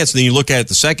first glance. And then you look at it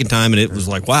the second time, and it was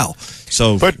like, wow.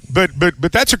 So, but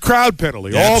that's a crowd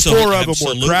penalty. Yeah, all four of them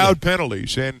were crowd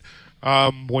penalties, and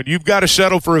when you've got to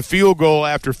settle for a field goal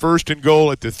after 1st and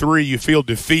goal at the 3, you feel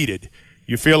defeated.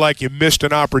 You feel like you missed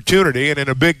an opportunity, and in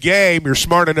a big game, you're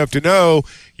smart enough to know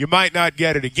you might not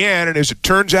get it again, and as it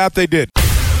turns out, they did.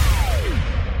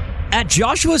 At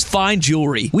Joshua's Fine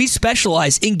Jewelry, we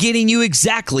specialize in getting you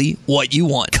exactly what you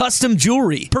want. Custom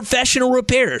jewelry, professional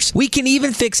repairs. We can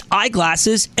even fix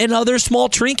eyeglasses and other small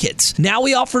trinkets. Now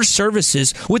we offer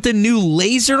services with a new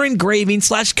laser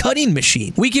engraving/cutting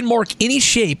machine. We can mark any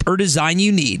shape or design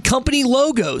you need. Company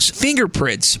logos,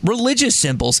 fingerprints, religious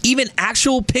symbols, even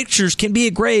actual pictures can be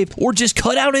engraved or just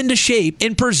cut out into shape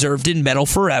and preserved in metal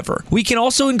forever. We can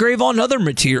also engrave on other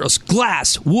materials,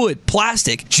 glass, wood,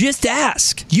 plastic. Just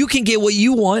ask. You can get what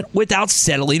you want without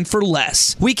settling for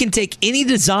less. We can take any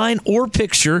design or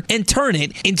picture and turn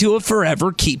it into a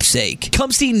forever keepsake.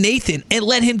 Come see Nathan and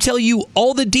let him tell you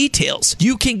all the details.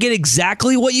 You can get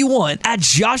exactly what you want at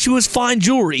Joshua's Fine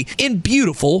Jewelry in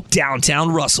beautiful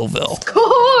downtown Russellville.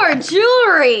 Core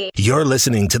Jewelry. You're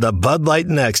listening to the Bud Light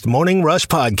Next Morning Rush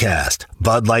Podcast.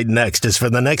 Bud Light Next is for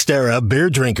the next era of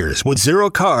beer drinkers with 0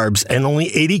 carbs and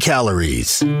only 80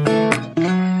 calories.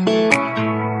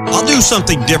 I'll do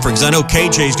something different because I know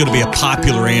KJ is going to be a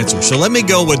popular answer. So let me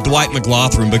go with Dwight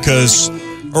McLaughlin because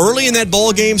early in that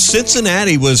ball game,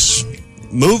 Cincinnati was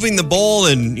moving the ball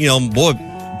and,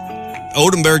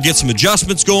 Odenberg gets some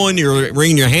adjustments going. You're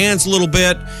wringing your hands a little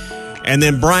bit. And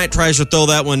then Bryant tries to throw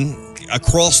that one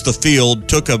across the field,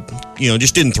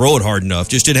 just didn't throw it hard enough,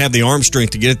 just didn't have the arm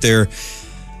strength to get it there.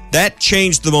 That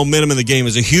changed the momentum of the game. It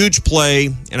was a huge play,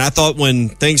 and I thought when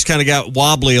things kind of got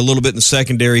wobbly a little bit in the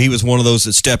secondary, he was one of those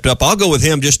that stepped up. I'll go with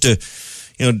him just to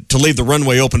leave the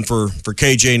runway open for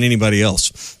KJ and anybody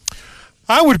else.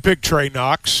 I would pick Trey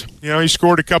Knox. He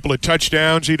scored a couple of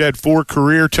touchdowns. He'd had 4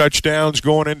 career touchdowns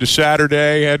going into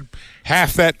Saturday, had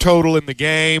half that total in the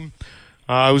game.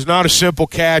 It was not a simple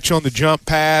catch on the jump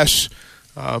pass.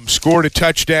 Scored a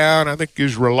touchdown. I think he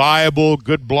was reliable,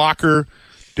 good blocker,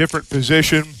 different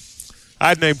position.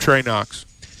 I'd name Trey Knox.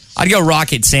 I'd go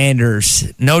Rocket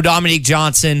Sanders. No Dominique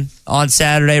Johnson on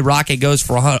Saturday. Rocket goes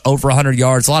for over 100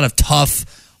 yards. A lot of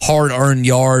tough, hard-earned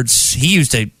yards. He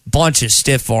used a bunch of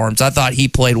stiff arms. I thought he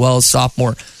played well as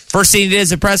sophomore. First thing he did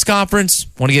is a press conference.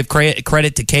 Want to give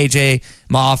credit to KJ,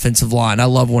 my offensive line. I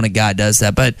love when a guy does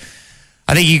that. But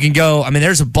I think you can go,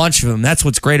 there's a bunch of them. That's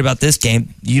what's great about this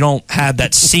game. You don't have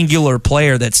that singular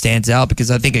player that stands out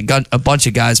because I think a bunch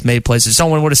of guys made plays. If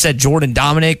someone would have said Jordan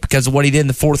Dominic because of what he did in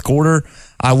the fourth quarter,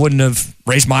 I wouldn't have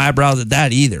raised my eyebrows at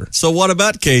that either. So what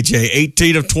about KJ?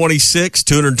 18 of 26,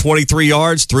 223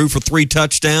 yards, threw for 3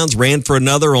 touchdowns, ran for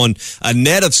another on a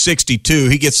net of 62.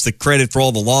 He gets the credit for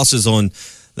all the losses on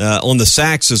the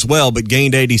sacks as well, but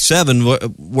gained 87.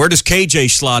 Where does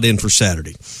KJ slot in for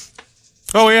Saturday?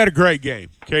 Oh, he had a great game.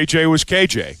 KJ was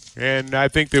KJ. And I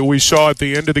think that we saw at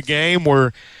the end of the game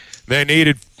where they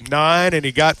needed 9 and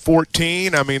he got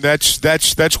 14.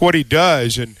 That's what he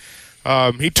does. And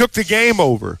he took the game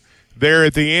over there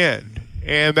at the end.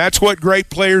 And that's what great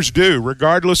players do,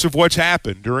 regardless of what's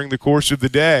happened during the course of the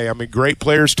day. Great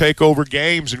players take over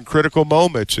games in critical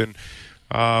moments. And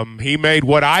he made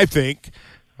what I think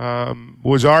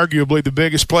was arguably the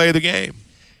biggest play of the game.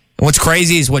 What's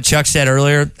crazy is what Chuck said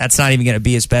earlier. That's not even going to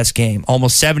be his best game.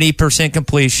 Almost 70%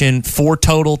 completion, 4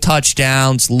 total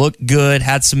touchdowns, looked good,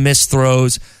 had some missed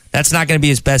throws. That's not going to be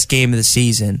his best game of the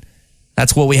season.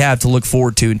 That's what we have to look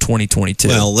forward to in 2022.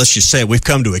 Well, let's just say we've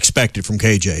come to expect it from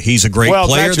KJ. He's a great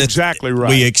player. That's exactly right.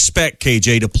 We expect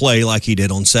KJ to play like he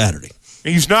did on Saturday.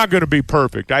 He's not going to be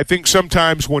perfect. I think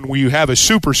sometimes when you have a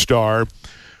superstar,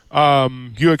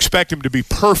 you expect him to be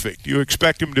perfect. You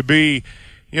expect him to be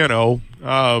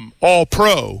all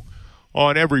pro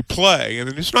on every play,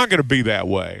 and it's not going to be that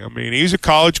way. He's a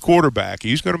college quarterback.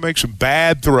 He's going to make some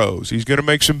bad throws. He's going to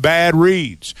make some bad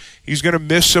reads. He's going to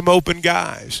miss some open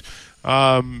guys.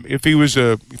 If he was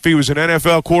an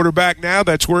NFL quarterback now,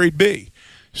 that's where he'd be.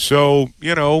 So,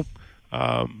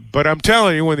 but I'm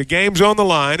telling you, when the game's on the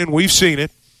line, and we've seen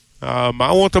it,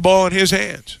 I want the ball in his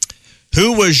hands.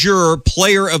 Who was your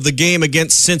player of the game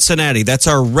against Cincinnati? That's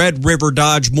our Red River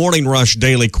Dodge Morning Rush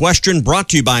Daily Question, brought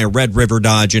to you by Red River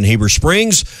Dodge in Heber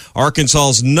Springs,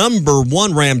 Arkansas's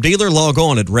 #1 Ram dealer. Log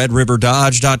on at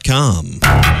redriverdodge.com.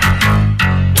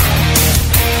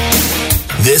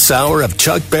 This hour of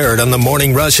Chuck Barrett on the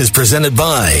Morning Rush is presented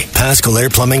by Paschal Air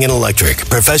Plumbing and Electric.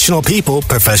 Professional people,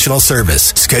 professional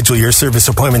service. Schedule your service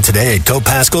appointment today at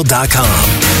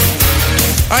gopaschal.com.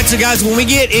 All right, so guys, when we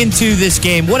get into this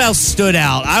game, what else stood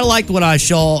out? I liked what I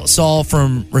saw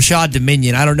from Rashad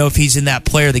Dominion. I don't know if he's in that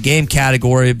player of the game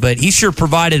category, but he sure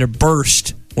provided a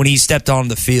burst when he stepped on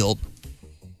the field.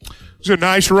 It was a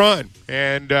nice run,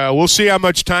 and we'll see how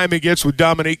much time he gets with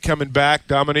Dominique coming back.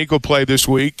 Dominique will play this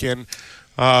week, and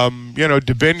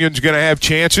Dominion's going to have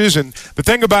chances. And the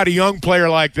thing about a young player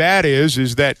like that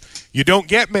is that you don't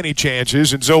get many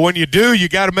chances, and so when you do, you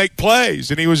got to make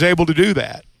plays, and he was able to do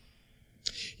that.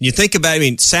 You think about,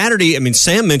 Saturday,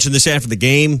 Sam mentioned this after the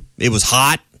game. It was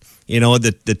hot.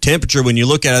 The temperature, when you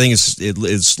look at it, I think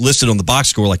it's listed on the box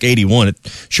score like 81.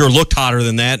 It sure looked hotter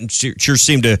than that and sure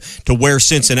seemed to wear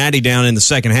Cincinnati down in the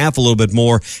second half a little bit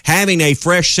more. Having a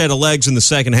fresh set of legs in the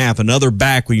second half, another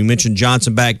back, where you mentioned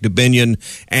Johnson back, Dubinion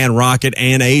and Rocket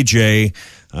and A.J.,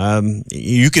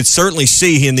 you could certainly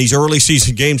see in these early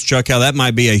season games, Chuck, how that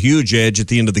might be a huge edge at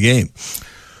the end of the game.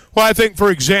 Well, I think, for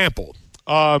example,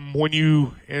 when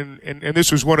you and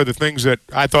this was one of the things that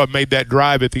I thought made that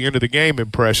drive at the end of the game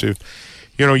impressive.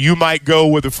 You might go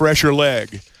with a fresher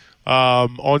leg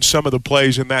on some of the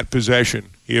plays in that possession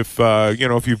if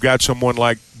you've got someone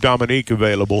like Dominique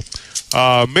available.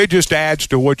 It just adds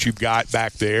to what you've got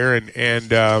back there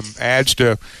and adds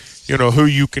to who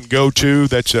you can go to.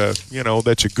 That's a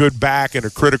good back in a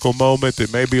critical moment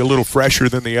that may be a little fresher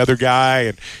than the other guy,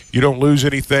 and you don't lose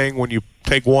anything when you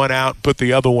take one out and put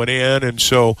the other one in. And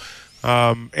so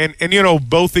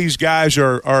both these guys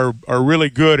are really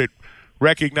good at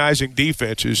recognizing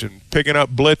defenses and picking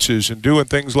up blitzes and doing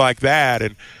things like that.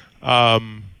 And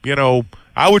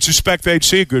I would suspect they'd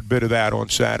see a good bit of that on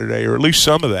Saturday, or at least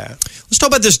some of that. Let's talk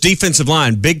about this defensive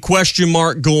line. Big question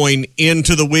mark going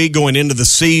into the week, going into the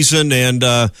season. And,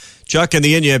 Chuck, in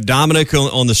the end, you have Dominic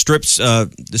on the strip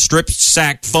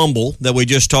sack fumble that we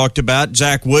just talked about.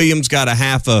 Zach Williams got a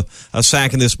half a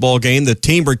sack in this ball game. The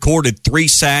team recorded 3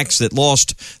 sacks that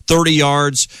lost 30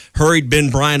 yards, hurried Ben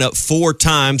Bryant up 4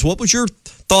 times. What was your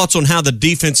thoughts on how the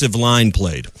defensive line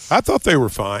played? I thought they were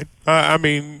fine. I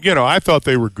thought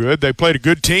they were good. They played a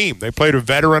good team. They played a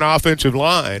veteran offensive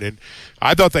line, and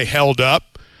I thought they held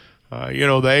up.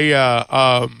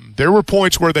 There were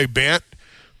points where they bent,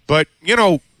 but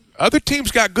other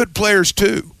teams got good players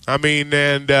too.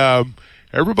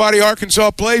 Everybody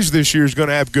Arkansas plays this year is going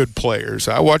to have good players.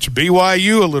 I watched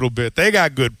BYU a little bit. They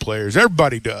got good players.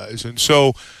 Everybody does, and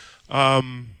so.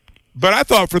 But I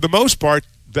thought for the most part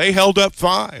they held up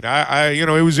fine.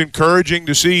 It was encouraging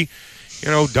to see.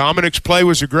 Dominic's play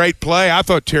was a great play. I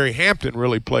thought Terry Hampton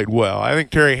really played well. I think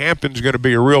Terry Hampton's going to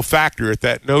be a real factor at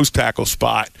that nose tackle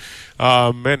spot.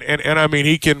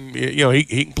 He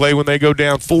can play when they go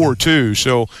down 4 too.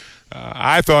 So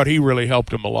I thought he really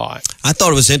helped him a lot. I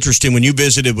thought it was interesting when you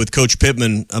visited with Coach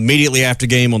Pittman immediately after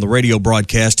game on the radio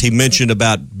broadcast. He mentioned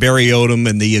about Barry Odom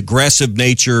and the aggressive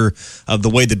nature of the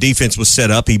way the defense was set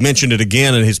up. He mentioned it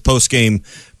again in his post-game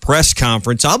press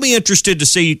conference. I'll be interested to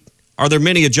see, are there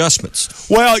many adjustments?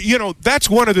 Well, that's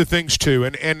one of the things too,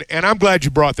 and I'm glad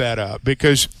you brought that up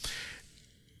because,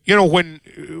 when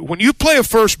you play a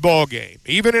first ball game,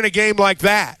 even in a game like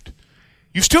that,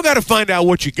 you still got to find out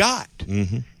what you got.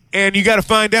 Mm-hmm. And you got to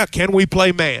find out, can we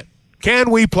play man? Can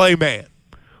we play man?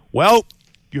 Well,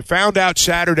 you found out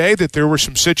Saturday that there were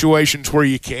some situations where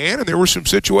you can, and there were some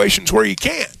situations where you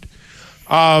can't.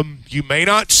 You may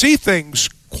not see things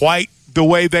quite the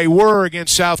way they were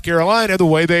against South Carolina, the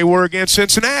way they were against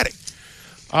Cincinnati.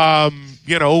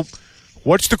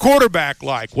 What's the quarterback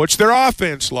like? What's their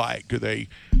offense like? Do they,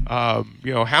 how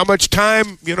much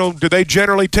time, do they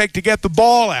generally take to get the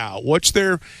ball out? What's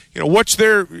their MO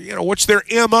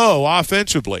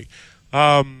offensively?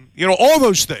 All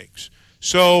those things.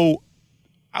 So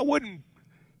I wouldn't,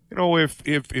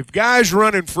 if guys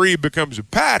running free becomes a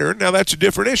pattern, now that's a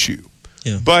different issue.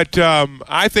 Yeah. But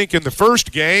I think in the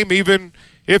first game, even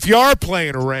if you are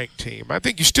playing a ranked team, I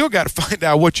think you still got to find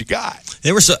out what you got.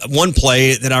 There was one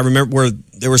play that I remember where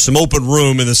there was some open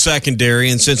room in the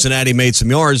secondary, and Cincinnati made some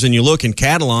yards, and you look, and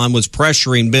Catalon was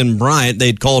pressuring Ben Bryant.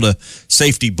 They'd called a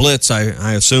safety blitz.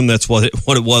 I assume that's what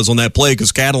it was on that play,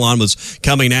 because Catalon was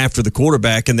coming after the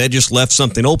quarterback, and they just left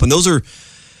something open. Those are,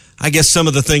 I guess, some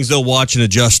of the things they'll watch and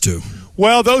adjust to.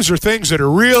 Well, those are things that are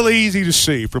real easy to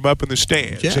see from up in the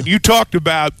stands. Yeah. And you talked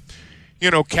about,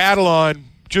 Catalon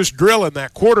just drilling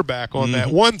that quarterback on that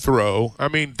one throw.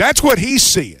 That's what he's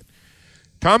seeing.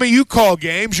 Tommy, you call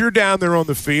games. You're down there on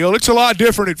the field. It's a lot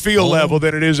different at field level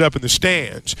than it is up in the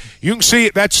stands. You can see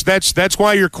it. That's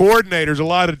why your coordinators a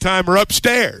lot of the time are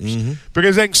upstairs,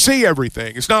 because they can see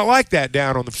everything. It's not like that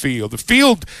down on the field. The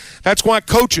field, that's why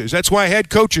head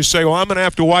coaches say, well, I'm going to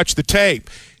have to watch the tape.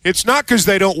 It's not because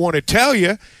they don't want to tell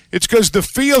you. It's because the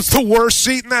field's the worst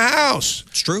seat in the house.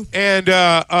 It's true. And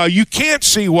you can't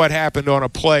see what happened on a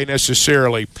play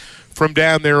necessarily from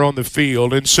down there on the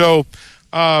field. And so,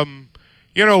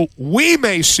 we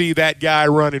may see that guy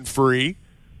running free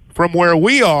from where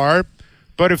we are,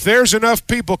 but if there's enough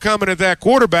people coming at that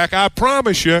quarterback, I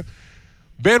promise you,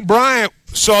 Ben Bryant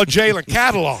saw Jalen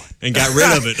Catalon. And got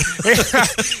rid of it.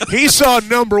 He saw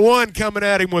number 1 coming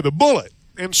at him with a bullet.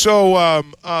 And so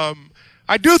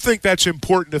I do think that's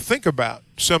important to think about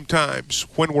sometimes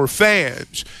when we're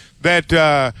fans,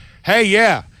 that, hey,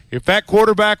 yeah, if that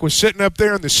quarterback was sitting up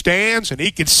there in the stands and he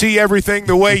could see everything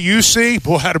the way you see,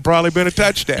 boy, that'd have probably been a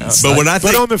touchdown.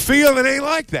 But on the field, it ain't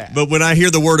like that. But when I hear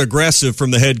the word aggressive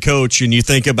from the head coach and you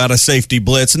think about a safety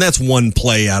blitz, and that's one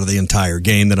play out of the entire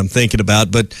game that I'm thinking about,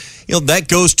 but that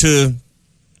goes to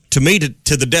me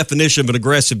to the definition of an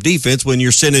aggressive defense when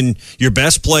you're sending your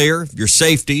best player, your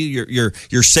safety,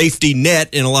 your safety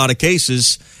net in a lot of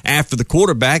cases after the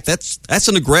quarterback. That's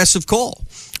an aggressive call.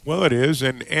 Well, it is,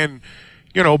 and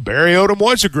Barry Odom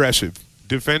was aggressive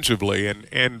defensively,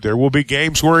 and there will be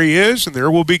games where he is, and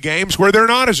there will be games where they're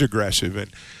not as aggressive.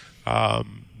 And,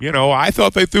 I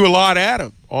thought they threw a lot at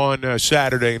him on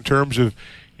Saturday in terms of,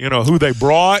 who they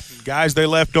brought and guys they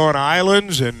left on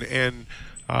islands, and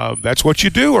that's what you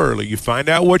do early. You find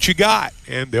out what you got,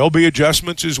 and there'll be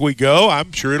adjustments as we go.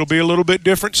 I'm sure it'll be a little bit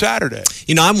different Saturday.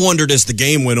 I'm wondered as the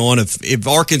game went on if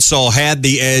Arkansas had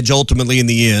the edge ultimately in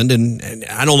the end, and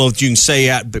I don't know if you can say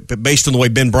that based on the way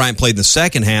Ben Bryant played in the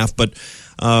second half, but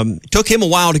it took him a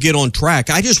while to get on track.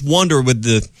 I just wonder with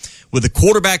the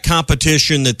quarterback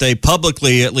competition that they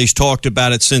publicly at least talked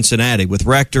about at Cincinnati with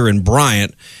Rector and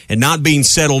Bryant and not being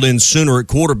settled in sooner at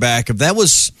quarterback, if that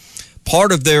was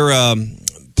part of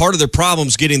their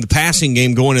problems getting the passing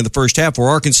game going in the first half, where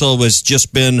Arkansas has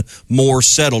just been more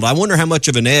settled. I wonder how much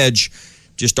of an edge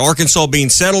just Arkansas being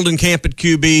settled in camp at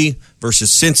QB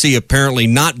versus Cincy apparently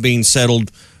not being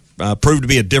settled proved to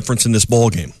be a difference in this ball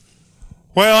game.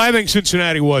 Well, I think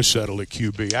Cincinnati was settled at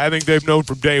QB. I think they've known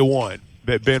from day one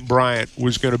that Ben Bryant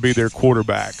was going to be their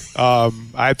quarterback.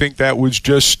 I think that was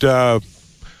just a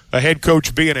head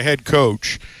coach being a head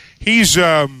coach. He's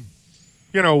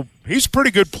he's a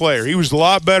pretty good player. He was a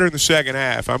lot better in the second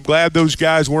half. I'm glad those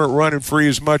guys weren't running free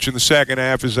as much in the second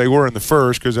half as they were in the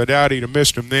first, because I doubt he'd have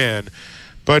missed them then.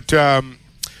 But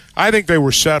I think they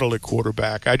were settled at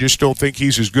quarterback. I just don't think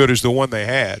he's as good as the one they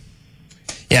had.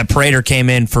 Yeah, Prater came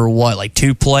in for what,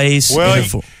 2 plays?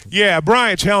 Well,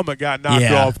 Bryant's helmet got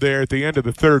knocked off there at the end of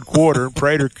the third quarter, and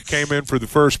Prater came in for the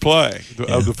first play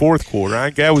of the fourth quarter. I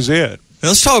think that was it. Now,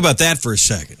 let's talk about that for a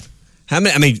second.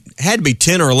 It had to be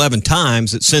 10 or 11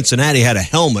 times that Cincinnati had a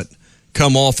helmet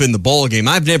come off in the ball game.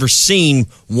 I've never seen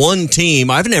one team.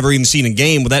 I've never even seen a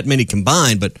game with that many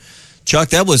combined. But, Chuck,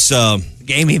 that was the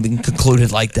game even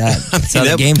concluded like that.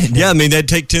 That'd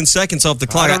take 10 seconds off the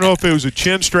clock. I don't know if it was a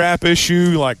chin strap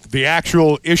issue, like the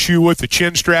actual issue with the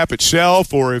chin strap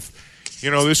itself, or if,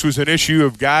 this was an issue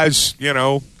of guys,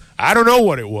 I don't know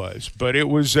what it was. But it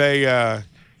was a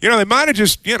they might have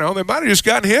just,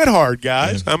 gotten hit hard,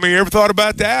 guys. Yeah. You ever thought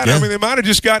about that? Yeah. They might have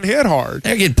just gotten hit hard.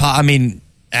 They're getting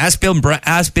ask Ben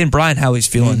Bryant how he's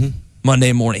feeling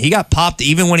Monday morning. He got popped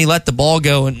even when he let the ball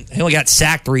go, and he only got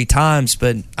sacked 3 times,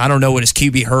 but I don't know what his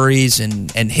QB hurries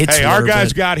and hits Hey, our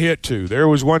guys got hit, too. There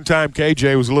was one time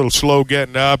KJ was a little slow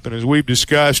getting up, and as we've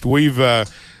discussed, we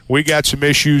got some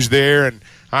issues there, and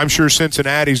I'm sure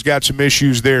Cincinnati's got some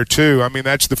issues there, too.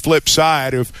 That's the flip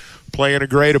side of playing a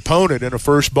great opponent in a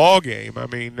first ball game.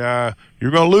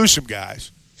 You're going to lose some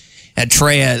guys. And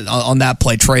Trey, on that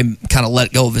play, Trey kind of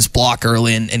let go of his block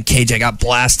early, and KJ got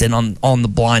blasted on the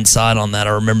blind side on that.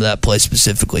 I remember that play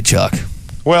specifically, Chuck.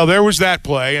 Well, there was that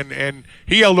play, and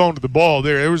he held on to the ball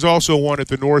there. There was also one at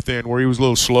the north end where he was a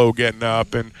little slow getting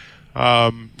up, and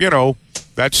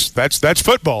that's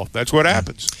football. That's what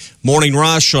happens. Morning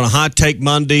Rush on a Hot Take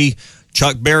Monday.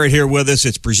 Chuck Barrett here with us.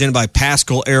 It's presented by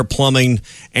Pascal Air Plumbing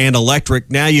and Electric.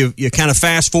 Now you kind of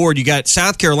fast forward. You got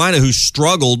South Carolina, who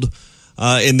struggled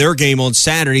in their game on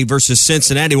Saturday versus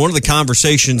Cincinnati. One of the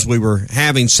conversations we were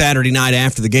having Saturday night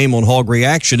after the game on Hog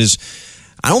Reaction is,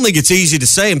 I don't think it's easy to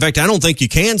say. In fact, I don't think you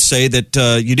can say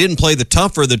that you didn't play the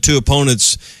tougher of the 2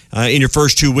 opponents in your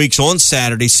first 2 weeks on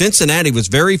Saturday. Cincinnati was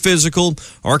very physical.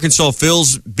 Arkansas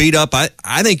feels beat up.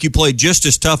 I think you played just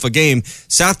as tough a game.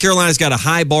 South Carolina's got a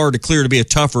high bar to clear to be a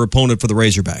tougher opponent for the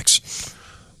Razorbacks.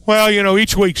 Well,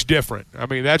 each week's different.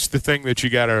 That's the thing that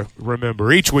you got to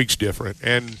remember. Each week's different.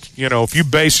 And, if you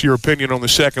base your opinion on the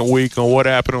second week on what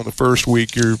happened on the first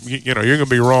week, you're going to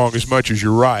be wrong as much as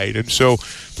you're right. And so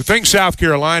the thing South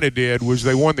Carolina did was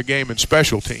they won the game in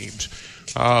special teams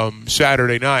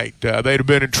Saturday night. They'd have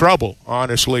been in trouble,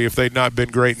 honestly, if they'd not been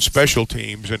great in special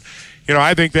teams. And,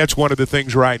 I think that's one of the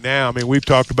things right now. We've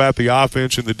talked about the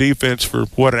offense and the defense for,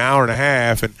 an hour and a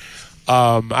half, and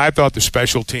I thought the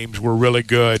special teams were really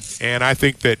good, and I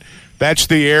think that's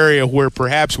the area where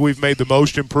perhaps we've made the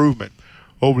most improvement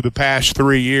over the past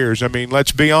 3 years.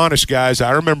 Let's be honest, guys.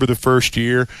 I remember the first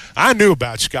year. I knew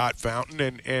about Scott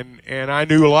Fountain, and I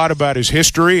knew a lot about his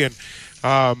history, and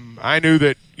I knew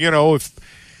that, if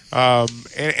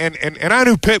And I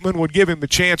knew Pittman would give him the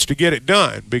chance to get it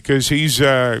done because he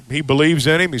believes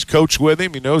in him. He's coached with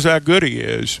him. He knows how good he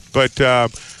is. But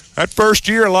that first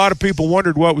year, a lot of people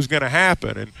wondered what was going to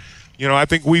happen. And, I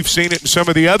think we've seen it in some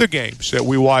of the other games that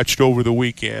we watched over the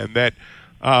weekend that,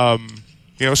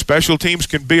 special teams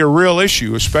can be a real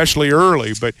issue, especially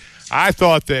early. But I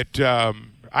thought that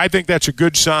I think that's a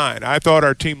good sign. I thought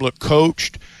our team looked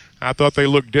coached. I thought they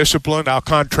looked disciplined. I'll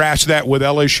contrast that with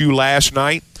LSU last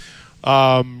night.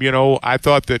 I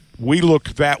thought that we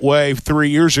looked that way 3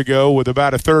 years ago with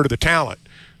about a third of the talent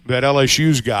that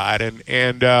LSU's got.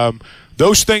 And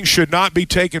those things should not be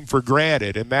taken for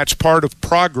granted, and that's part of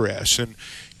progress. And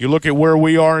you look at where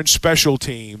we are in special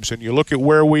teams, and you look at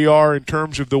where we are in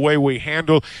terms of the way we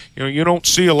handle, you don't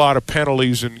see a lot of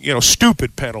penalties and,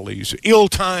 stupid penalties,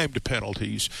 ill-timed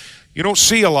penalties. You don't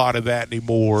see a lot of that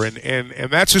anymore,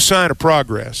 and that's a sign of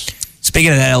progress.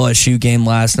 Speaking of that LSU game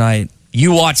last night,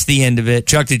 you watched the end of it.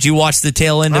 Chuck, did you watch the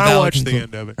tail end of it? I watched the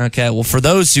end of it. Okay, well, for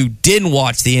those who didn't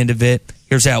watch the end of it,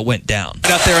 here's how it went down.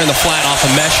 Out there in the flat off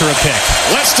a mesh or a pick.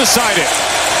 Let's decide it.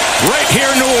 Right here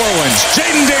in New Orleans,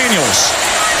 Jaden Daniels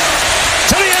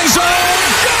to the end zone.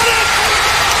 Got it!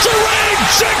 Jermaine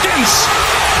Jenkins!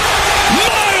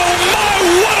 My, oh my,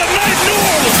 what a night, New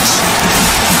Orleans!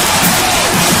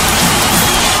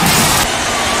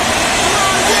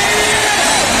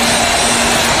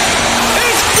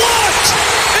 It's blocked!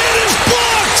 It is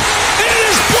blocked! It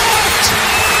is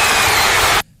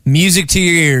blocked! Music to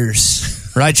your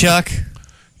ears. Right, Chuck?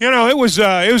 It was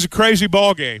a crazy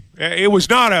ball game. It was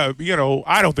not I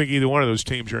don't think either one of those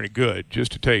teams are any good,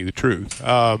 just to tell you the truth.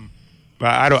 I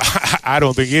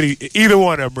don't think either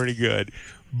one of them are any good.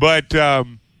 But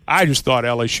I just thought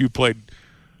LSU played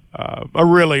a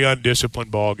really undisciplined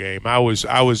ball game. I was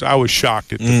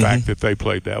shocked at the fact that they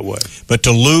played that way. But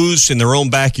to lose in their own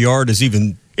backyard is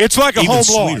even. It's like a home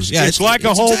sweeter. loss. Yeah, it's like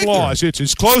a home loss. It's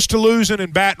as close to losing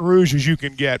in Baton Rouge as you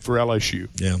can get for LSU.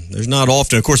 Yeah, there's not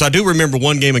often. Of course, I do remember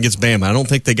one game against Bama. I don't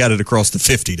think they got it across the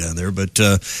 50 down there, but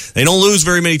they don't lose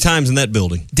very many times in that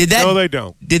building. No, they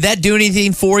don't. Did that do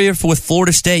anything for you with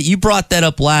Florida State? You brought that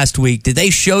up last week. Did they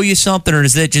show you something, or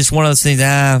is it just one of those things,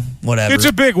 whatever? It's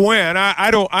a big win. I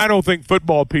don't think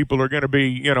football people are going to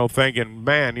be, thinking,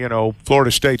 man, Florida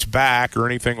State's back or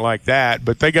anything like that,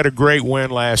 but they got a great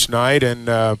win last night, and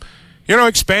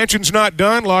expansion's not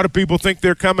done. A lot of people think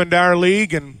they're coming to our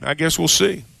league, and I guess we'll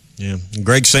see. Yeah,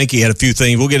 Greg Sankey had a few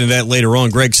things. We'll get into that later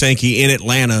on. Greg Sankey in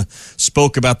Atlanta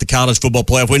spoke about the college football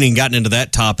playoff. We hadn't even gotten into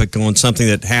that topic on something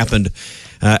that happened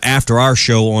after our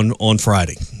show on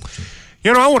Friday.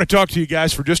 I want to talk to you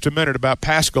guys for just a minute about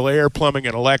Paschal Air Plumbing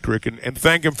and Electric and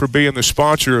thank them for being the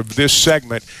sponsor of this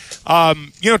segment.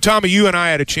 Tommy, you and I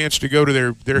had a chance to go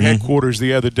to their headquarters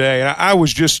the other day, and I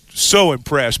was just so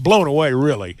impressed, blown away,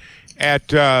 really, at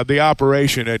the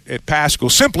operation at Paschal.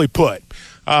 Simply put,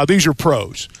 these are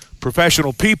pros,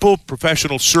 professional people,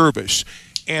 professional service,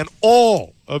 and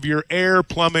all of your air,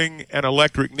 plumbing, and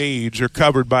electric needs are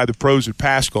covered by the pros at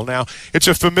Paschal. Now, it's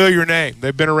a familiar name.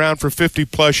 They've been around for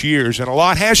 50-plus years, and a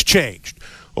lot has changed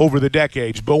over the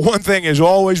decades. But one thing has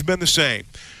always been the same.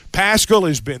 Paschal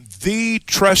has been the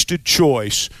trusted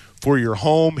choice for your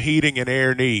home heating and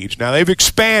air needs. Now, they've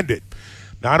expanded.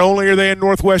 Not only are they in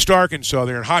Northwest Arkansas,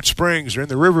 they're in Hot Springs, they're in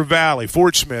the River Valley,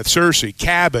 Fort Smith, Searcy,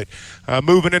 Cabot,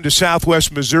 moving into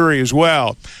Southwest Missouri as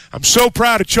well. I'm so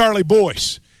proud of Charlie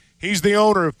Boyce. He's the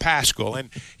owner of Paschal.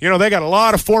 And, they got a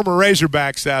lot of former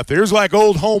Razorbacks out there. It was like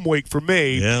old home week for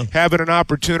me, having an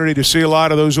opportunity to see a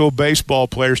lot of those old baseball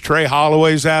players. Trey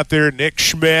Holloway's out there, Nick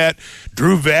Schmidt,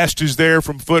 Drew Vest is there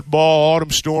from football,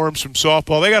 Autumn Storms from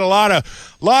softball. They got a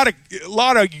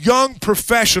lot of young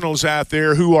professionals out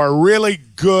there who are really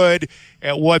good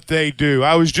at what they do.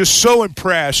 I was just so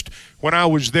impressed when I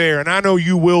was there, and I know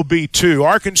you will be too.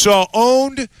 Arkansas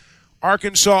owned,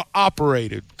 Arkansas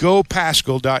operated.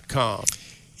 GoPaschal.com.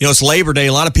 It's Labor Day.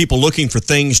 A lot of people looking for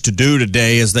things to do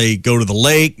today as they go to the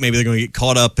lake. Maybe they're going to get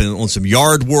caught up on some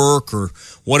yard work or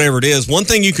whatever it is. One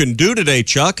thing you can do today,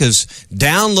 Chuck, is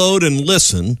download and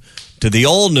listen to the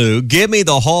all-new Give Me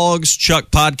the Hogs Chuck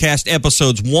podcast,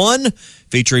 episodes 1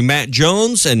 featuring Matt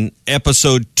Jones and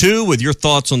episode 2 with your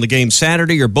thoughts on the game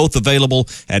Saturday are both available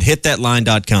at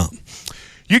hitthatline.com.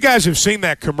 You guys have seen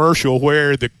that commercial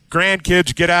where the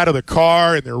grandkids get out of the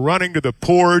car and they're running to the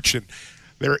porch and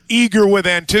they're eager with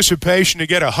anticipation to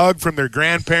get a hug from their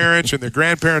grandparents, and their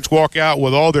grandparents walk out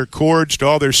with all their cords to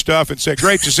all their stuff and say,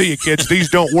 "Great to see you, kids. These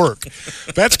don't work."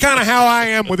 That's kind of how I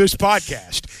am with this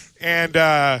podcast. And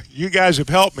you guys have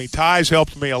helped me. Ty's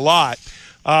helped me a lot.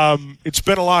 It's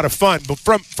been a lot of fun. But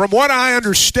from what I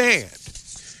understand,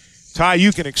 Ty,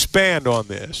 you can expand on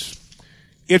this.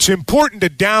 it's important to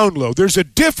download. There's a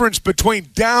difference between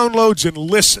downloads and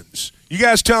listens. You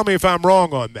guys tell me if I'm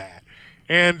wrong on that.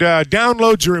 And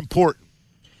downloads are important.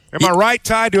 Am I right,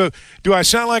 Ty? Do I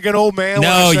sound like an old man?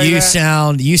 No, when I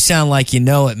say you sound like you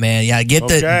know it, man. Yeah,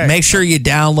 make sure you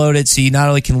download it so you not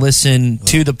only can listen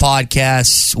to the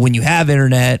podcasts when you have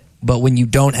internet, but when you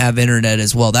don't have internet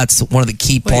as well. That's one of the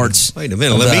key parts. Wait a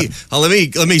minute.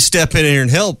 Let me step in here and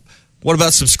help. What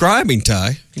about subscribing,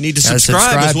 Ty? You need to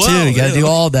subscribe as well. Too. You got to do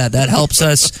all that. That helps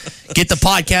us get the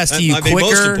podcast to you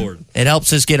quicker. It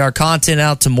helps us get our content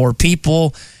out to more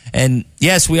people. And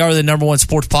yes, we are the number one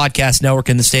sports podcast network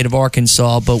in the state of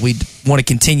Arkansas, but we want to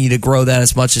continue to grow that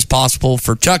as much as possible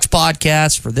for Chuck's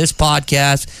podcast, for this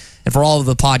podcast, and for all of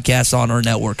the podcasts on our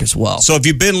network as well. So if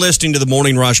you've been listening to the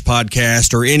Morning Rush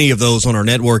podcast or any of those on our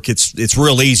network, it's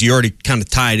real easy. You already kind of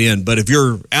tied in. But if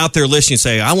you're out there listening and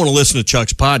say, I want to listen to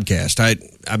Chuck's podcast,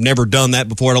 I've never done that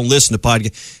before. I don't listen to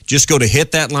podcasts. Just go to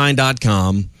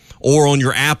hitthatline.com. Or on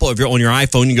your Apple, if you're on your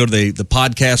iPhone, you can go to the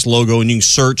podcast logo and you can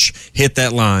search Hit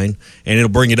That Line, and it'll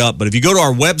bring it up. But if you go to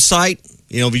our website,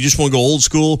 if you just want to go old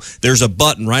school, there's a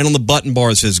button right on the button bar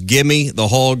that says Gimme the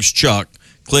Hogs Chuck.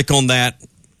 Click on that.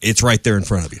 It's right there in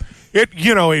front of you.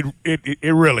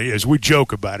 It really is. We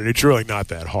joke about it. It's really not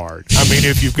that hard. I mean,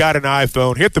 if you've got an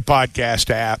iPhone, hit the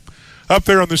podcast app. Up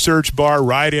there on the search bar,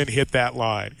 write in Hit That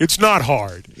Line. It's not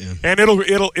hard, and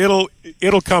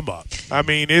it'll come up. I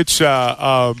mean, it's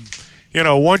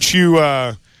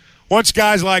once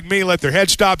guys like me let their head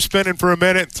stop spinning for a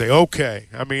minute and say, okay.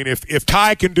 I mean, if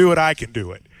Ty can do it, I can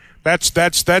do it. That's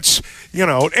and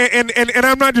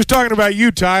I'm not just talking about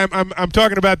you, Ty. I'm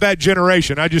talking about that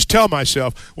generation. I just tell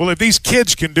myself, well, if these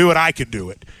kids can do it, I can do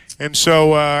it. And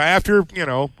so after,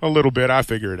 a little bit, I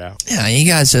figure it out. Yeah, you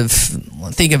guys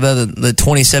think of the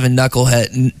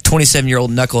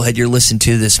 27-year-old knucklehead you're listening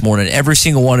to this morning. Every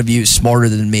single one of you is smarter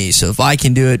than me. So if I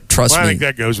can do it, trust me. I think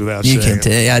that goes without saying. You can.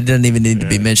 It doesn't even need to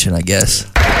be mentioned, I guess.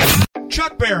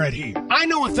 Chuck Barrett here. I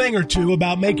know a thing or two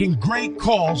about making great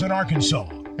calls in Arkansas.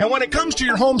 And when it comes to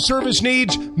your home service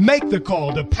needs, make the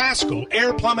call to Paschal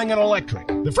Air Plumbing and Electric.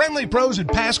 The friendly pros at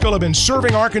Paschal have been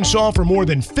serving Arkansas for more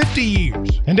than 50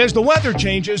 years. And as the weather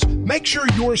changes, make sure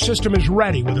your system is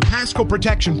ready with a Paschal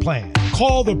protection plan.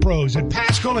 Call the pros at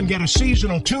Paschal and get a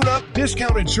seasonal tune-up,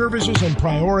 discounted services, and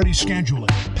priority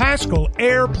scheduling. Paschal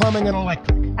Air Plumbing and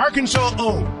Electric. Arkansas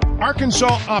owned.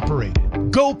 Arkansas operated.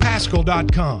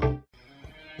 GoPaschal.com.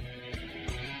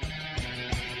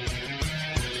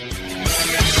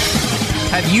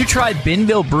 Have you tried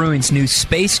Benville Brewing's new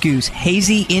Space Goose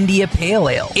Hazy India Pale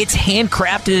Ale? It's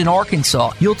handcrafted in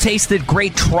Arkansas. You'll taste the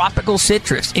great tropical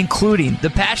citrus, including the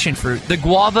passion fruit, the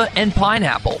guava, and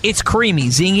pineapple. It's creamy,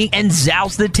 zingy, and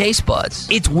zounds the taste buds.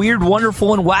 It's weird,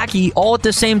 wonderful, and wacky all at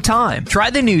the same time. Try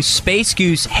the new Space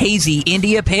Goose Hazy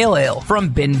India Pale Ale from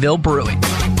Benville Brewing.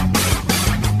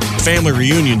 Family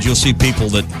reunions, you'll see people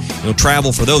that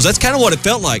travel for those. That's kind of what it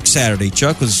felt like Saturday,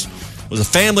 Chuck, was a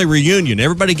family reunion.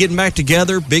 Everybody getting back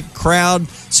together, big crowd,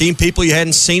 seeing people you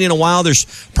hadn't seen in a while. There's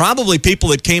probably people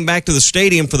that came back to the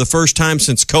stadium for the first time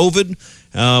since COVID,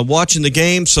 watching the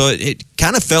game. So it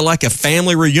kind of felt like a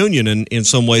family reunion in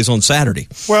some ways on Saturday.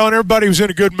 Well, and everybody was in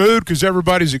a good mood because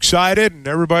everybody's excited and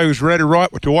everybody was ready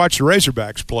to watch the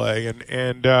Razorbacks play.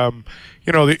 And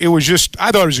it was just,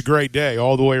 I thought it was a great day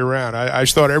all the way around. I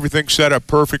just thought everything set up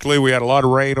perfectly. We had a lot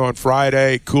of rain on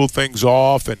Friday, cooled things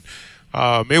off, and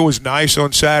it was nice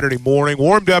on Saturday morning.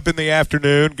 Warmed up in the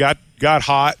afternoon. Got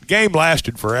hot. Game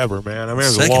lasted forever, man. I mean,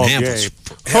 it was a long game.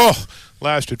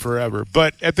 Lasted forever.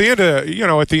 But at the end of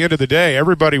the day,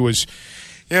 everybody was,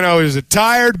 it was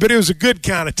tired, but it was a good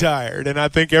kind of tired. And I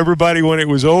think everybody, when it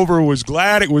was over, was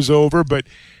glad it was over. But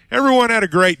everyone had a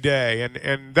great day,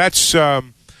 and that's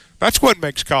what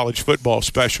makes college football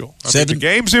special. I mean, the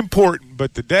game's important,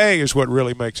 but the day is what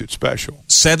really makes it special.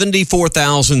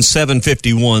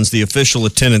 74,751 is the official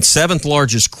attendance, seventh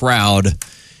largest crowd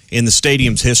in the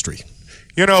stadium's history.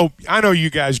 I know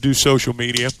you guys do social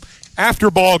media.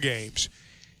 After ball games,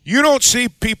 you don't see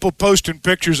people posting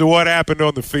pictures of what happened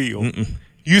on the field. Mm-mm.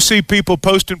 You see people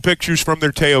posting pictures from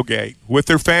their tailgate with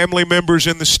their family members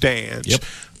in the stands. Yep.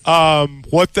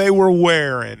 What they were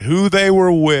wearing, who they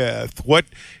were with,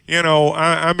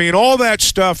 I mean, all that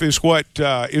stuff is what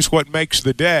makes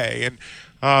the day, and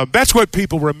that's what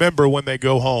people remember when they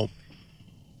go home.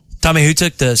 Tommy, who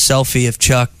took the selfie of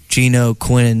Chuck, Gino,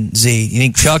 Quinn, Z? You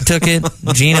think Chuck took it?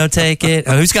 Gino take it?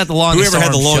 Who's got the longest Whoever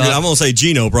had the longest, Chuck? I'm going to say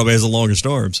Gino probably has the longest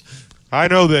arms. I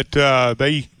know that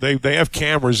they have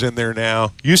cameras in there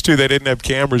now. Used to, they didn't have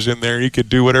cameras in there. You could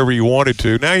do whatever you wanted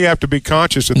to. Now you have to be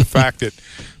conscious of the fact that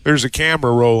there's a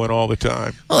camera rolling all the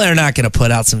time. Well, they're not going to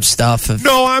put out some stuff.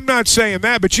 No, I'm not saying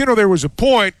that. But, there was a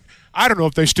point. I don't know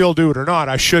if they still do it or not.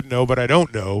 I should know, but I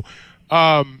don't know.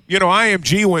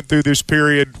 IMG went through this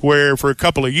period where for a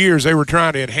couple of years they were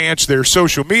trying to enhance their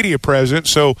social media presence.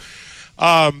 So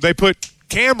they put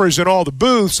cameras in all the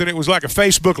booths, and it was like a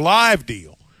Facebook Live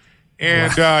deal.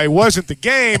 And it wasn't the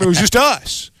game. It was just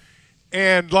us.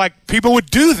 And, people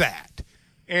would do that.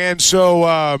 And so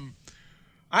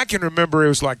I can remember it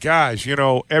was like, guys,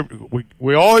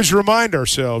 we always remind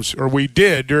ourselves, or we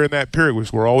did during that period,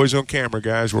 was we're always on camera,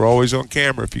 guys. We're always on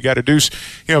camera. If you got to do,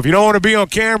 if you don't want to be on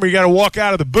camera, you got to walk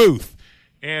out of the booth.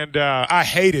 And I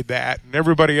hated that, and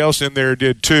everybody else in there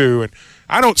did too. And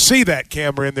I don't see that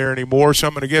camera in there anymore, so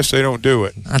I'm going to guess they don't do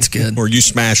it. That's good. Or you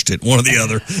smashed it, one or the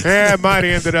other. Yeah, it might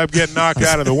have ended up getting knocked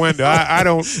out of the window. I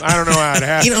don't know how it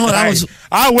happened. You know what?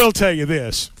 I will tell you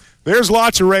this. There's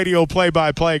lots of radio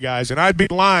play-by-play guys, and I'd be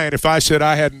lying if I said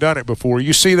I hadn't done it before.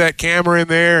 You see that camera in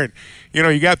there, and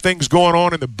you got things going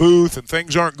on in the booth, and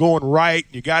things aren't going right.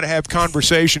 You got to have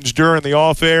conversations during the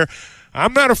off-air.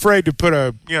 I'm not afraid to put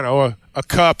a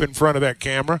cup in front of that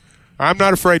camera. I'm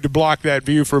not afraid to block that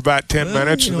view for about 10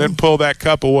 minutes and then pull that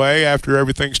cup away after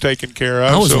everything's taken care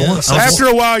of. After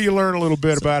a while, you learn a little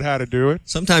bit about how to do it.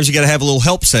 Sometimes you got to have a little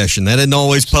help session. That isn't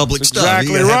always public stuff.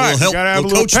 Exactly right. You got to have a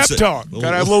little pep talk. Got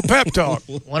to have a little pep talk.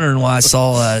 Wondering why I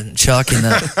saw Chuck in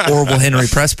the Orville Henry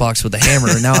press box with a hammer.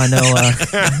 Now I know.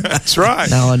 That's right.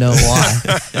 Now I know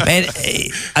why. Man,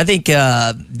 I think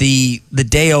the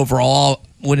day overall,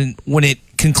 when it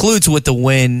concludes with the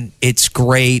win, it's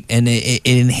great, and it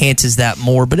enhances that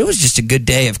more. But it was just a good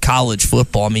day of college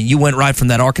football. I mean, you went right from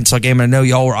that Arkansas game. I know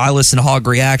I listened to Hog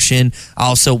Reaction. I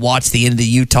also watched the end of the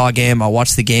Utah game. I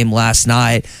watched the game last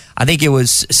night. I think it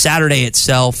was Saturday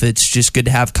itself. It's just good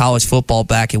to have college football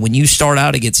back. And when you start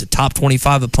out against a top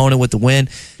 25 opponent with the win,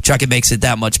 Chuck, it makes it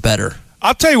that much better.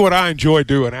 I'll tell you what I enjoy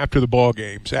doing after the ball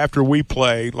games, after we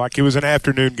play, like it was an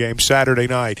afternoon game Saturday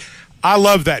night. I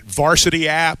love that Varsity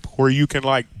app where you can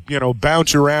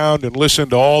bounce around and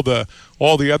listen to all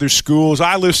the other schools.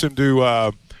 I listen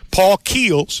to Paul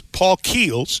Keels. Paul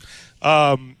Keels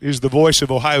is the voice of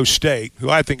Ohio State,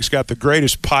 who I think has got the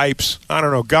greatest pipes. I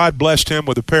don't know. God blessed him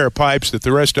with a pair of pipes that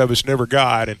the rest of us never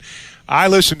got. And I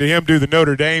listened to him do the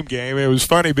Notre Dame game. It was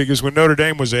funny because when Notre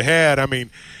Dame was ahead,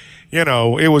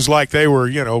 it was like they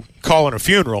were, calling a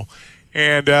funeral.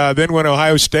 And then when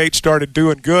Ohio State started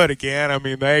doing good again,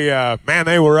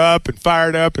 they were up and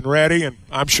fired up and ready, and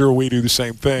I'm sure we do the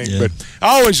same thing. Yeah. But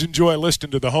I always enjoy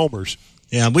listening to the homers.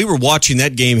 Yeah, we were watching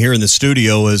that game here in the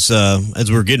studio as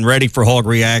we were getting ready for Hog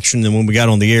Reaction, and when we got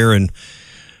on the air, and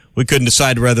we couldn't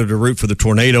decide whether to root for the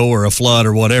tornado or a flood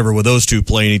or whatever with those two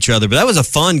playing each other. But that was a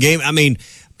fun game.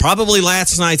 Probably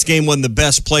last night's game wasn't the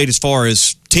best played as far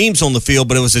as teams on the field,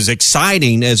 but it was as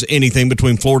exciting as anything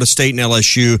between Florida State and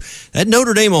LSU. That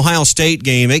Notre Dame-Ohio State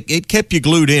game, it kept you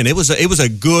glued in. It was a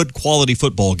good quality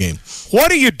football game.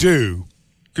 What do you do?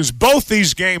 Because both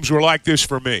these games were like this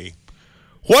for me.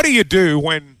 What do you do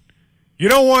when you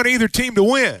don't want either team to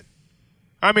win?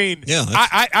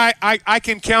 I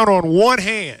can count on one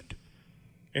hand.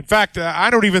 In fact, I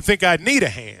don't even think I'd need a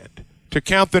hand to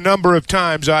count the number of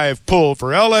times I have pulled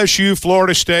for LSU,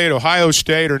 Florida State, Ohio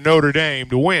State, or Notre Dame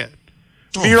to win.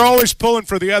 You're always pulling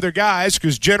for the other guys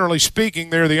because, generally speaking,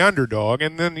 they're the underdog,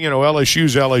 and then,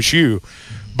 LSU's LSU.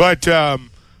 But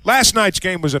last night's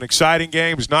game was an exciting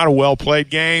game. It was not a well-played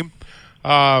game.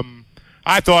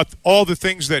 I thought all the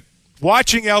things that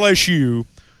watching LSU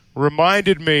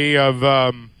reminded me of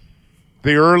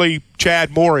the early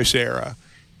Chad Morris era.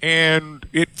 And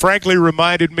it frankly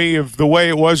reminded me of the way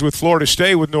it was with Florida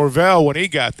State with Norvell when he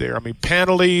got there.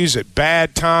 Penalties at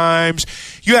bad times.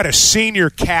 You had a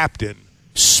senior captain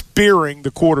spearing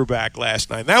the quarterback last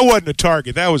night. And that wasn't a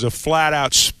target. That was a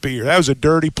flat-out spear. That was a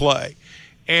dirty play.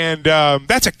 And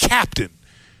that's a captain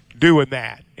doing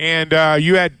that. And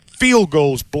you had field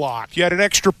goals blocked. You had an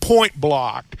extra point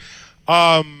blocked.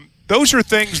 Those are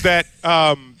things that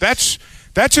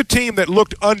that's a team that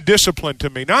looked undisciplined to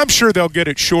me. Now, I'm sure they'll get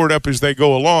it shored up as they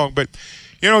go along, but,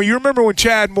 you remember when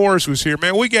Chad Morris was here,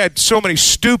 man, we got so many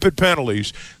stupid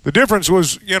penalties. The difference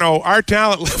was, our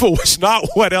talent level was not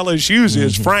what LSU's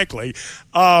is, frankly.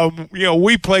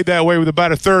 We played that way with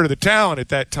about a third of the talent at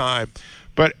that time.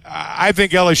 But I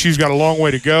think LSU's got a long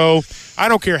way to go. I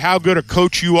don't care how good a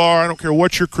coach you are. I don't care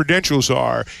what your credentials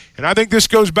are. And I think this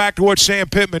goes back to what Sam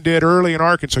Pittman did early in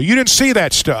Arkansas. You didn't see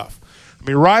that stuff.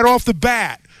 Right off the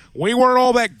bat, we weren't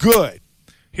all that good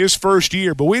his first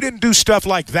year, but we didn't do stuff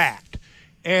like that.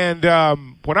 And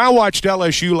when I watched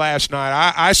LSU last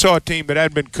night, I saw a team that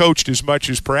hadn't been coached as much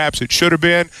as perhaps it should have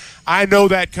been. I know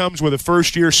that comes with a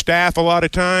first-year staff a lot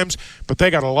of times, but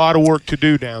they got a lot of work to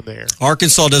do down there.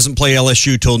 Arkansas doesn't play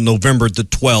LSU till November the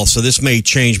 12th, so this may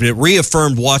change, but it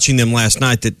reaffirmed watching them last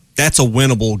night that that's a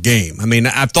winnable game. I mean,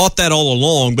 I've thought that all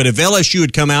along, but if LSU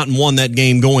had come out and won that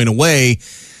game going away,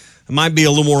 I might be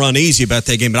a little more uneasy about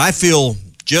that game, but I feel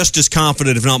just as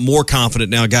confident, if not more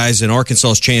confident now, guys, in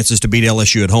Arkansas's chances to beat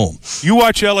LSU at home. You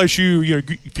watch LSU,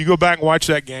 if you go back and watch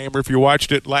that game, or if you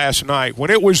watched it last night, when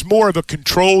it was more of a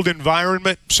controlled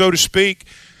environment, so to speak,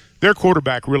 their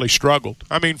quarterback really struggled.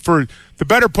 I mean, for the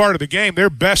better part of the game,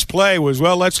 their best play was,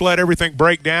 well, let's let everything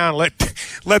break down, let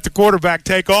the quarterback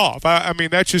take off. I mean,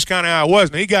 that's just kind of how it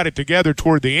was. And he got it together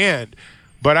toward the end,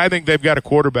 but I think they've got a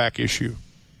quarterback issue.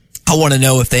 I want to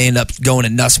know if they end up going to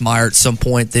Nussmeier at some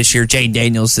point this year. Jane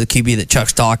Daniels, the QB that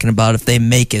Chuck's talking about, if they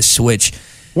make a switch.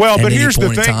 Well, but here's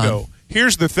the thing, though.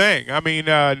 Here's the thing. I mean,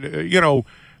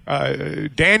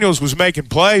 Daniels was making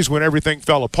plays when everything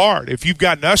fell apart. If you've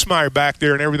got Nussmeier back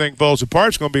there and everything falls apart,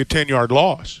 it's going to be a 10-yard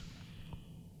loss.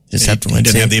 Just have to he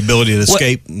didn't have the ability to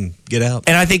escape and get out.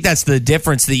 And I think that's the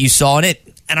difference that you saw in it.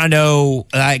 And I know,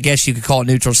 I guess you could call it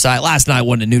neutral site. Last night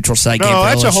wasn't a neutral site game for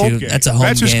that's LSU. A home game. That's a home game.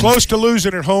 That's as close to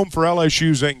losing at home for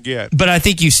LSU as they can get. But I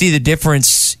think you see the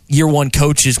difference year one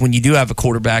coaches when you do have a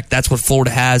quarterback. That's what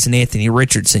Florida has in Anthony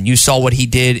Richardson. You saw what he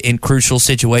did in crucial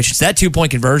situations. That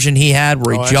 2-point conversion he had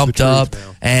where he jumped up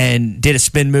and did a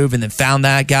spin move and then found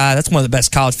that guy. That's one of the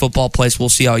best college football plays we'll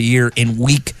see all year in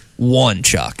week one,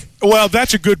 Chuck. Well,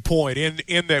 that's a good point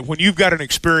in that when you've got an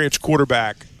experienced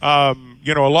quarterback, a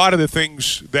lot of the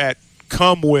things that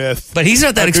come with. But he's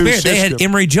not that experienced. They had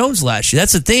Emory Jones last year.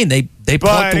 That's the thing. They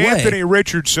plucked away. Anthony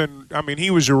Richardson, I mean, he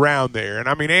was around there. And,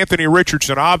 I mean, Anthony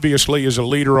Richardson obviously is a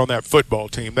leader on that football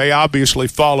team. They obviously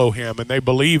follow him and they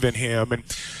believe in him. And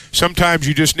sometimes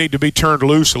you just need to be turned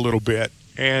loose a little bit.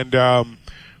 And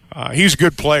he's a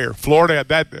good player. Florida,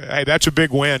 that's a big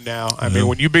win now. I mean,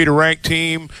 when you beat a ranked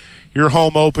team, your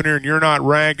home opener, and you're not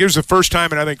ranked. It was the first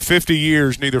time in, I think, 50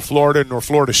 years neither Florida nor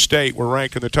Florida State were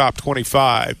ranked in the top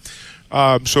 25.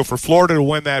 So for Florida to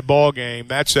win that ball game,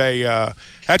 that's a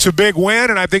big win,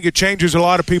 and I think it changes a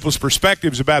lot of people's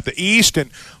perspectives about the East,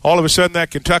 and all of a sudden that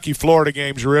Kentucky-Florida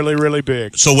game's really, really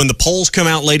big. So when the polls come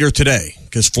out later today,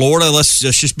 because Florida, let's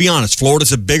just be honest,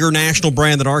 Florida's a bigger national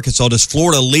brand than Arkansas. Does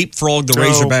Florida leapfrog the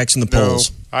Razorbacks in the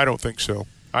polls? I don't think so.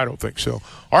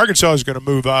 Arkansas is going to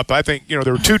move up. I think, there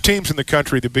were two teams in the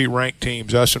country that beat ranked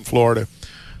teams, us and Florida.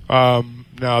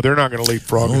 No, they're not going to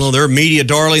leapfrog us. Well, they're a media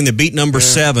darling. They beat number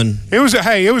 7. It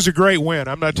was a great win.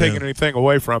 I'm not taking anything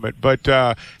away from it. But,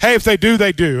 hey, if they do,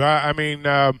 they do. I mean,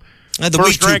 the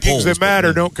first rankings that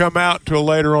matter don't come out until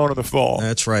later on in the fall.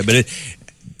 That's right.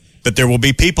 But there will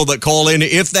be people that call in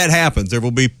if that happens. There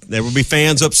will be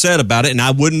fans upset about it, and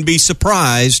I wouldn't be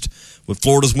surprised with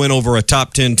Florida's win over a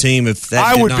top 10 team if that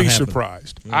I did would not be happen.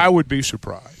 surprised. I would be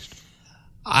surprised.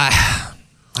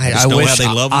 I wish how they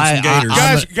love them some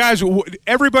Gators. Guys,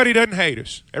 everybody doesn't hate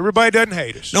us.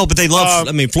 No, but they love.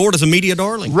 Florida's a media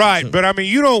darling, right? But I mean,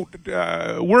 you don't.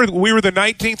 We were the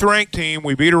 19th ranked team.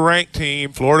 We beat a ranked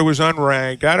team. Florida was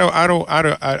unranked.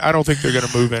 I don't think they're going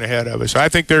to move in ahead of us. I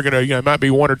think they're going to. It might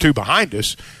be 1 or 2 behind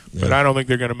us, but I don't think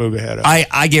they're going to move ahead of us.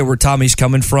 I get where Tommy's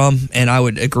coming from, and I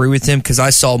would agree with him because I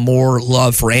saw more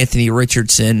love for Anthony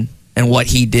Richardson and what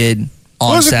he did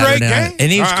on Saturday night.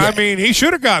 And he was great. I mean, he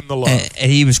should have gotten the love.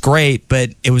 And he was great, but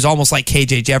it was almost like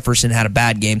KJ Jefferson had a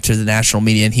bad game to the national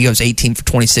media, and he goes 18 for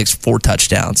 26, 4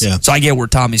 touchdowns. Yeah. So I get where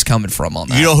Tommy's coming from on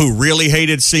that. You know who really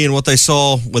hated seeing what they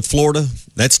saw with Florida?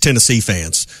 That's Tennessee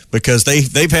fans, because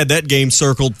they've had that game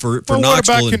circled for Knoxville. What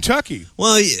about Kentucky?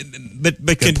 Well, but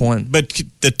good point. But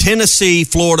the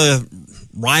Tennessee-Florida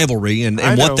rivalry and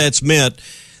what that's meant.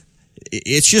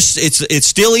 It's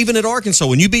still even at Arkansas.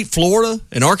 When you beat Florida,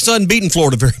 and Arkansas hadn't beaten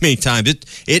Florida very many times,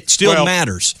 it still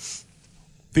matters.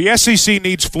 The SEC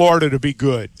needs Florida to be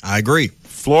good. I agree.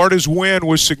 Florida's win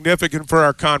was significant for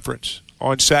our conference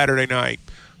on Saturday night.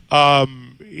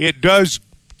 It does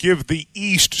give the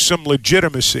East some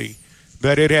legitimacy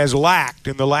that it has lacked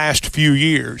in the last few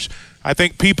years. I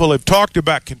think people have talked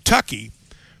about Kentucky,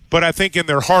 but I think in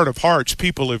their heart of hearts,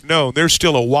 people have known there's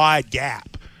still a wide gap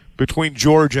between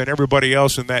Georgia and everybody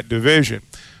else in that division.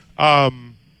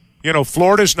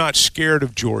 Florida's not scared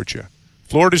of Georgia.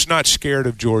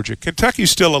 Kentucky's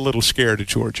still a little scared of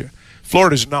Georgia.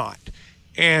 Florida's not.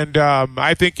 And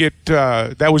I think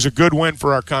that was a good win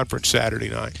for our conference Saturday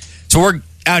night. So we're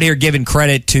out here giving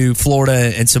credit to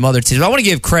Florida and some other teams. I want to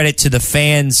give credit to the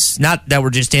fans, not that were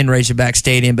just in Razorback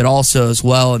Stadium, but also as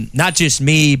well, and not just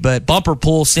me, but Bumper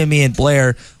Pool, Simeon,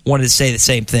 Blair. wanted to say the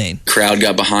same thing. Crowd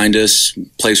got behind us.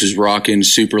 Place was rocking,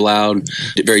 super loud,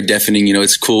 very deafening.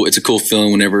 It's cool. It's a cool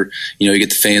feeling whenever, you get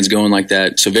the fans going like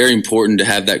that. So very important to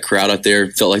have that crowd out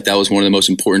there. Felt like that was one of the most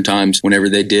important times whenever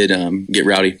they did get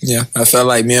rowdy. Yeah, I felt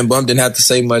like me and Bump didn't have to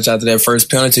say much after that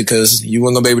first penalty because you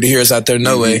weren't going to be able to hear us out there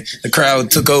no way. The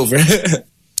crowd took over.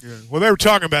 Yeah. Well, they were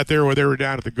talking about there where they were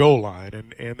down at the goal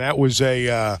line, and that was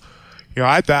I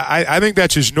think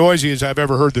that's as noisy as I've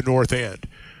ever heard the north end.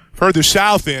 I've heard the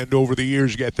south end over the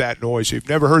years get that noisy. I've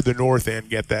never heard the north end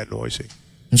get that noisy.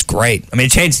 It's great. I mean,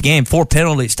 it changed the game. 4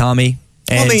 penalties, Tommy.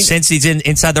 And since he's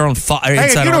inside their own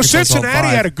Cincinnati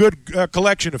had a good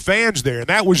collection of fans there, and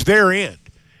that was their end.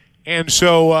 And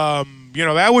so,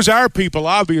 that was our people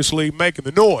obviously making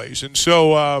the noise. And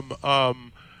so,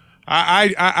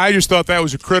 I just thought that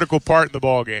was a critical part in the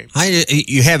ball game.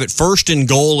 You have it 1st and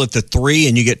goal at the 3,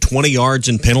 and you get 20 yards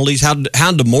in penalties.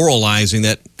 How demoralizing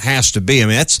that has to be. I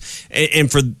mean,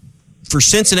 for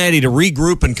Cincinnati to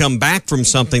regroup and come back from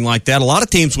something like that, a lot of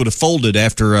teams would have folded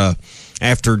after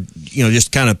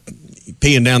just kind of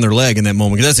peeing down their leg in that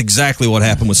moment. Because that's exactly what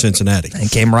happened with Cincinnati. And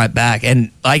came right back.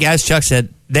 And like as Chuck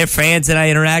said, their fans that I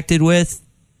interacted with,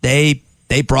 they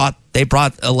brought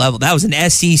a level. That was an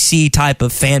SEC type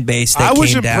of fan base that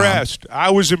came down.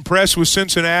 I was impressed with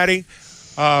Cincinnati.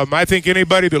 I think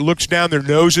anybody that looks down their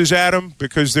noses at them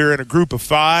because they're in a group of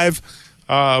 5,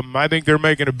 I think they're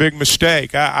making a big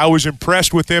mistake. I was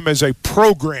impressed with them as a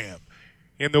program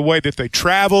in the way that they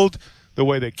traveled, the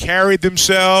way they carried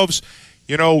themselves.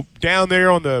 Down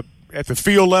there at the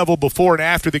field level before and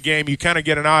after the game, you kind of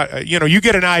get an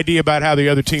idea about how the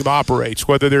other team operates,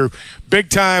 whether they're big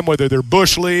time, whether they're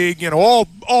Bush League, all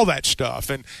that stuff.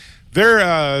 And they're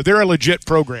a legit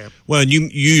program. Well, you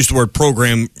used the word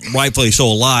program rightfully so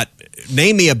a lot.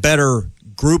 Name me a better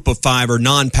group of 5 or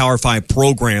non-Power 5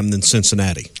 program than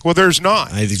Cincinnati. Well, there's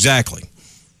not. Exactly.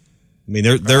 I mean,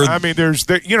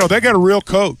 they got a real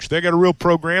coach. They got a real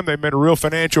program. They made a real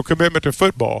financial commitment to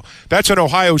football. That's an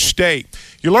Ohio State.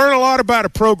 You learn a lot about a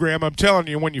program, I'm telling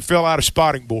you, when you fill out a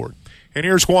spotting board. And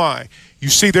here's why. You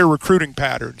see their recruiting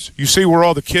patterns. You see where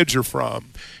all the kids are from.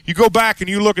 You go back and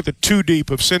you look at the 2 deep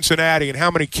of Cincinnati and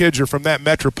how many kids are from that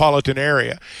metropolitan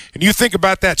area. And you think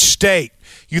about that state.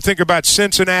 You think about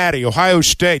Cincinnati, Ohio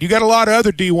State. You got a lot of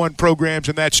other D1 programs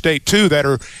in that state, too, that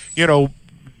are,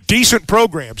 decent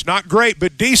programs. Not great,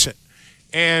 but decent.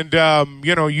 And,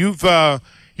 you got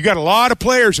a lot of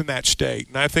players in that state.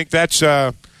 And I think that's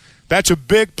a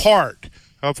big part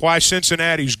of why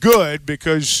Cincinnati's good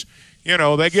because,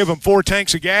 they give them 4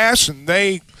 tanks of gas and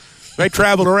they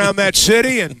travel around that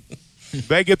city and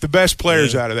they get the best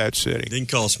players out of that city. Didn't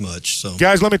cost much. So,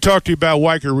 guys, let me talk to you about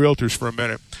Weicker Realtors for a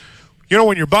minute.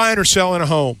 When you're buying or selling a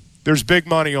home, there's big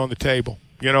money on the table.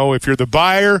 If you're the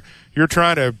buyer, you're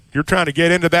trying to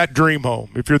get into that dream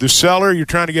home. If you're the seller, you're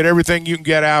trying to get everything you can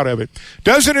get out of it.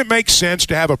 Doesn't it make sense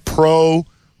to have a pro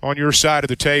on your side of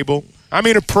the table? I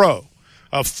mean a pro,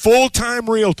 a full-time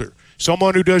realtor,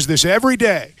 someone who does this every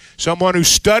day, someone who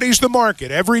studies the market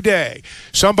every day,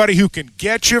 somebody who can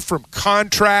get you from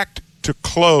contract to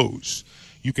close.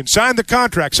 You can sign the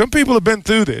contract. Some people have been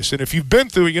through this, and if you've been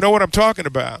through it, you know what I'm talking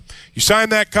about. You sign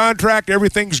that contract,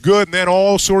 everything's good, and then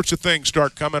all sorts of things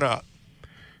start coming up.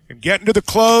 And getting to the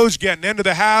close, getting into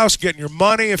the house, getting your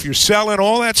money, if you're selling,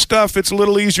 all that stuff, it's a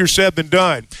little easier said than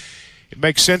done. It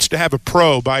makes sense to have a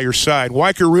pro by your side.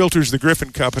 Weicker Realtors, the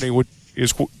Griffin Company,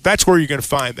 that's where you're going to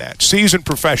find that. Seasoned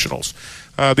professionals.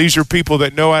 These are people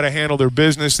that know how to handle their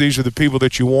business. These are the people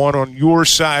that you want on your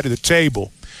side of the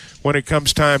table when it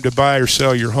comes time to buy or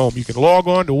sell your home. You can log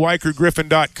on to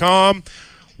WeicherGriffin.com.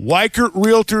 Weicker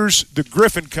Realtors, the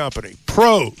Griffin Company,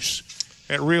 pros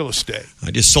at real estate.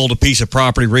 I just sold a piece of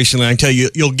property recently. I can tell you,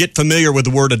 you'll get familiar with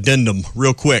the word addendum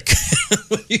real quick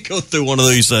when you go through one of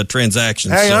these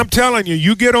transactions. Hey, I'm telling you,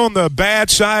 you get on the bad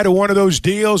side of one of those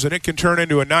deals, and it can turn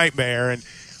into a nightmare. And,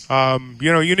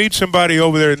 you need somebody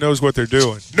over there that knows what they're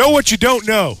doing. Know what you don't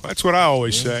know. That's what I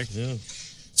always say. Yeah.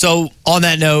 So, on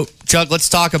that note, Chuck, let's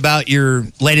talk about your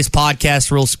latest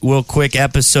podcast real quick,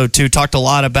 episode 2. Talked a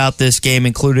lot about this game,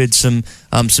 included some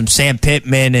Sam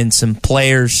Pittman and some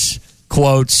players'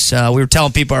 quotes. We were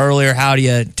telling people earlier how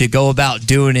to go about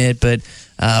doing it, but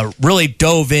really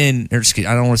dove in. I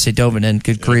don't want to say dove in.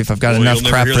 Good grief, I've got enough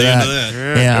crap for that.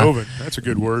 Yeah, dove in. That's a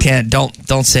good word.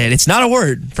 Don't say it. It's not a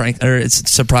word, Frank. Or it's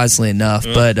surprisingly enough.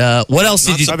 But what else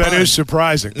did you? That is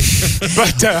surprising.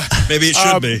 But maybe it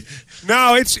should be.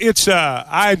 No, it's.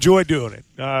 I enjoy doing it.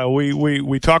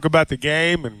 We talk about the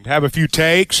game and have a few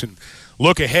takes and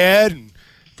look ahead and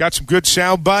got some good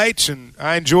sound bites, and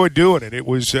I enjoyed doing it. It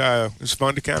was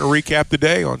fun to kind of recap the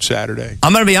day on Saturday.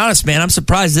 I'm going to be honest, man. I'm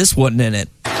surprised this wasn't in it.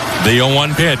 The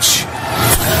 0-1 pitch.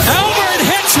 Albert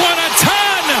hits one a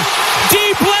ton.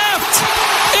 Deep left.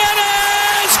 It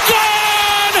is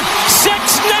gone.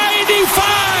 695.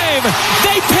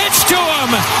 They pitch to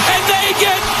him, and they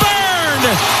get burned.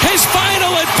 His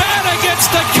final at bat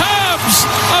against the Cubs.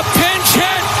 A pinch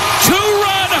hit,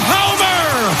 2-run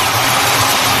homer.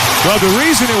 Well, the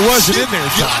reason it wasn't in there,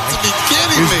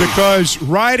 Ty, is because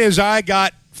right as I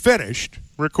got finished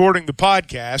recording the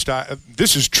podcast,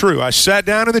 this is true. I sat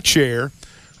down in the chair,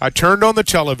 I turned on the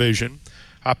television,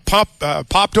 I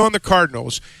popped on the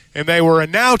Cardinals, and they were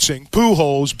announcing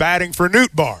Pujols batting for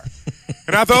Nootbaar.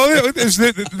 And I thought,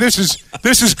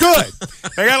 this is good.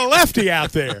 They got a lefty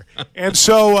out there. And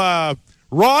so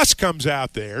Ross comes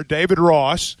out there, David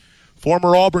Ross,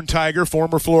 former Auburn Tiger,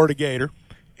 former Florida Gator.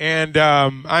 And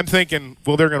I'm thinking,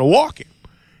 well, they're going to walk him.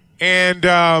 And,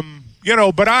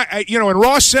 but and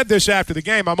Ross said this after the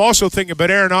game, I'm also thinking about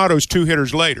Arenado's 2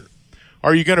 hitters later.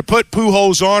 Are you going to put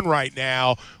Pujols on right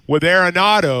now with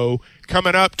Arenado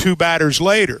coming up 2 batters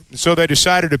later? And so they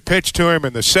decided to pitch to him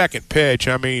in the second pitch.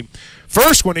 I mean,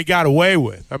 first one he got away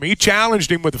with. I mean, he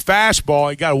challenged him with a fastball.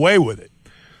 He got away with it.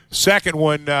 Second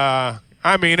one,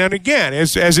 and again,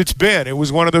 as it's been, it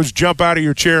was one of those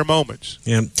jump-out-of-your-chair moments.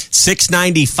 Yeah,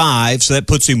 695, so that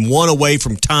puts him 1 away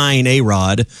from tying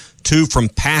A-Rod, 2 from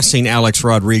passing Alex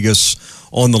Rodriguez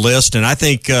on the list. And I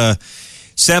think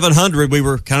 700, we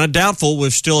were kind of doubtful.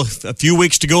 With still a few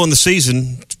weeks to go in the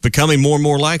season. It's becoming more and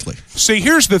more likely. See,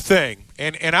 here's the thing,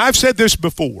 and I've said this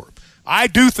before. I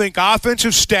do think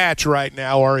offensive stats right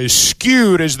now are as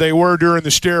skewed as they were during the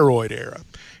steroid era.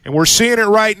 And we're seeing it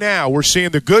right now. We're seeing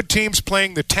the good teams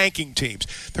playing the tanking teams.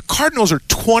 The Cardinals are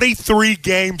 23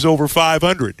 games over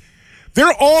 500.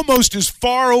 They're almost as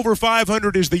far over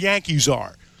 500 as the Yankees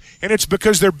are. And it's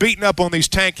because they're beating up on these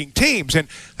tanking teams. And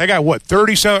they got,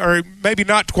 30-some, or maybe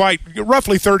not quite,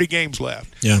 roughly 30 games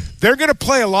left. Yeah. They're going to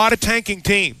play a lot of tanking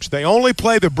teams. They only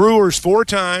play the Brewers 4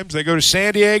 times. They go to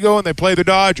San Diego, and they play the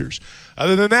Dodgers.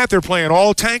 Other than that, they're playing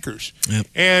all tankers. Yep.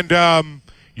 And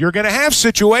you're going to have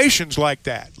situations like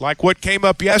that, like what came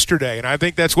up yesterday, and I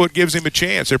think that's what gives him a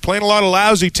chance. They're playing a lot of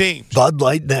lousy teams. Bud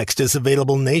Light Next is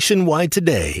available nationwide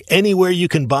today, anywhere you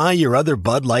can buy your other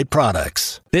Bud Light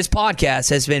products. This podcast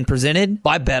has been presented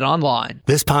by BetOnline.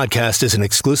 This podcast is an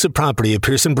exclusive property of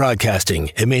Pearson Broadcasting.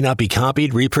 It may not be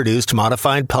copied, reproduced,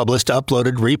 modified, published,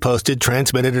 uploaded, reposted,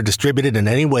 transmitted, or distributed in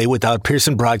any way without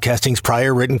Pearson Broadcasting's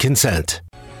prior written consent.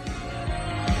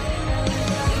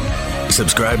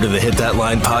 Subscribe to the Hit That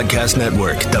Line Podcast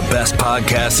Network, the best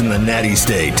podcast in the Natty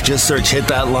State. Just search Hit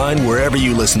That Line wherever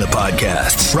you listen to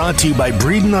podcasts. Brought to you by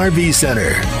Breeden RV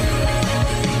Center.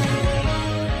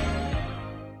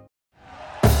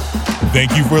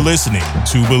 Thank you for listening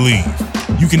to Believe.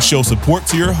 You can show support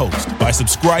to your host by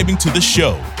subscribing to the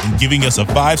show and giving us a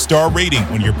 5-star rating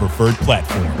on your preferred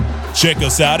platform. Check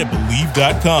us out at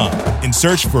Believe.com and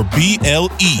search for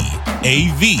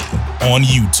BLEAV on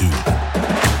YouTube.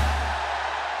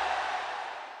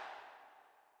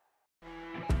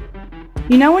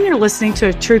 You know when you're listening to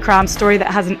a true crime story that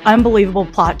has an unbelievable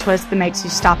plot twist that makes you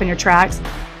stop in your tracks?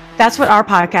 That's what our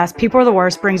podcast, People Are the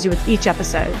Worst, brings you with each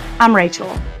episode. I'm Rachel.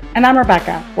 And I'm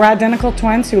Rebecca. We're identical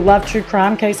twins who love true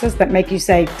crime cases that make you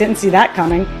say, didn't see that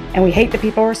coming, and we hate the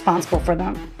people responsible for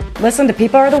them. Listen to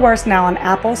People Are the Worst now on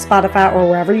Apple, Spotify, or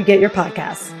wherever you get your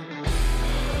podcasts.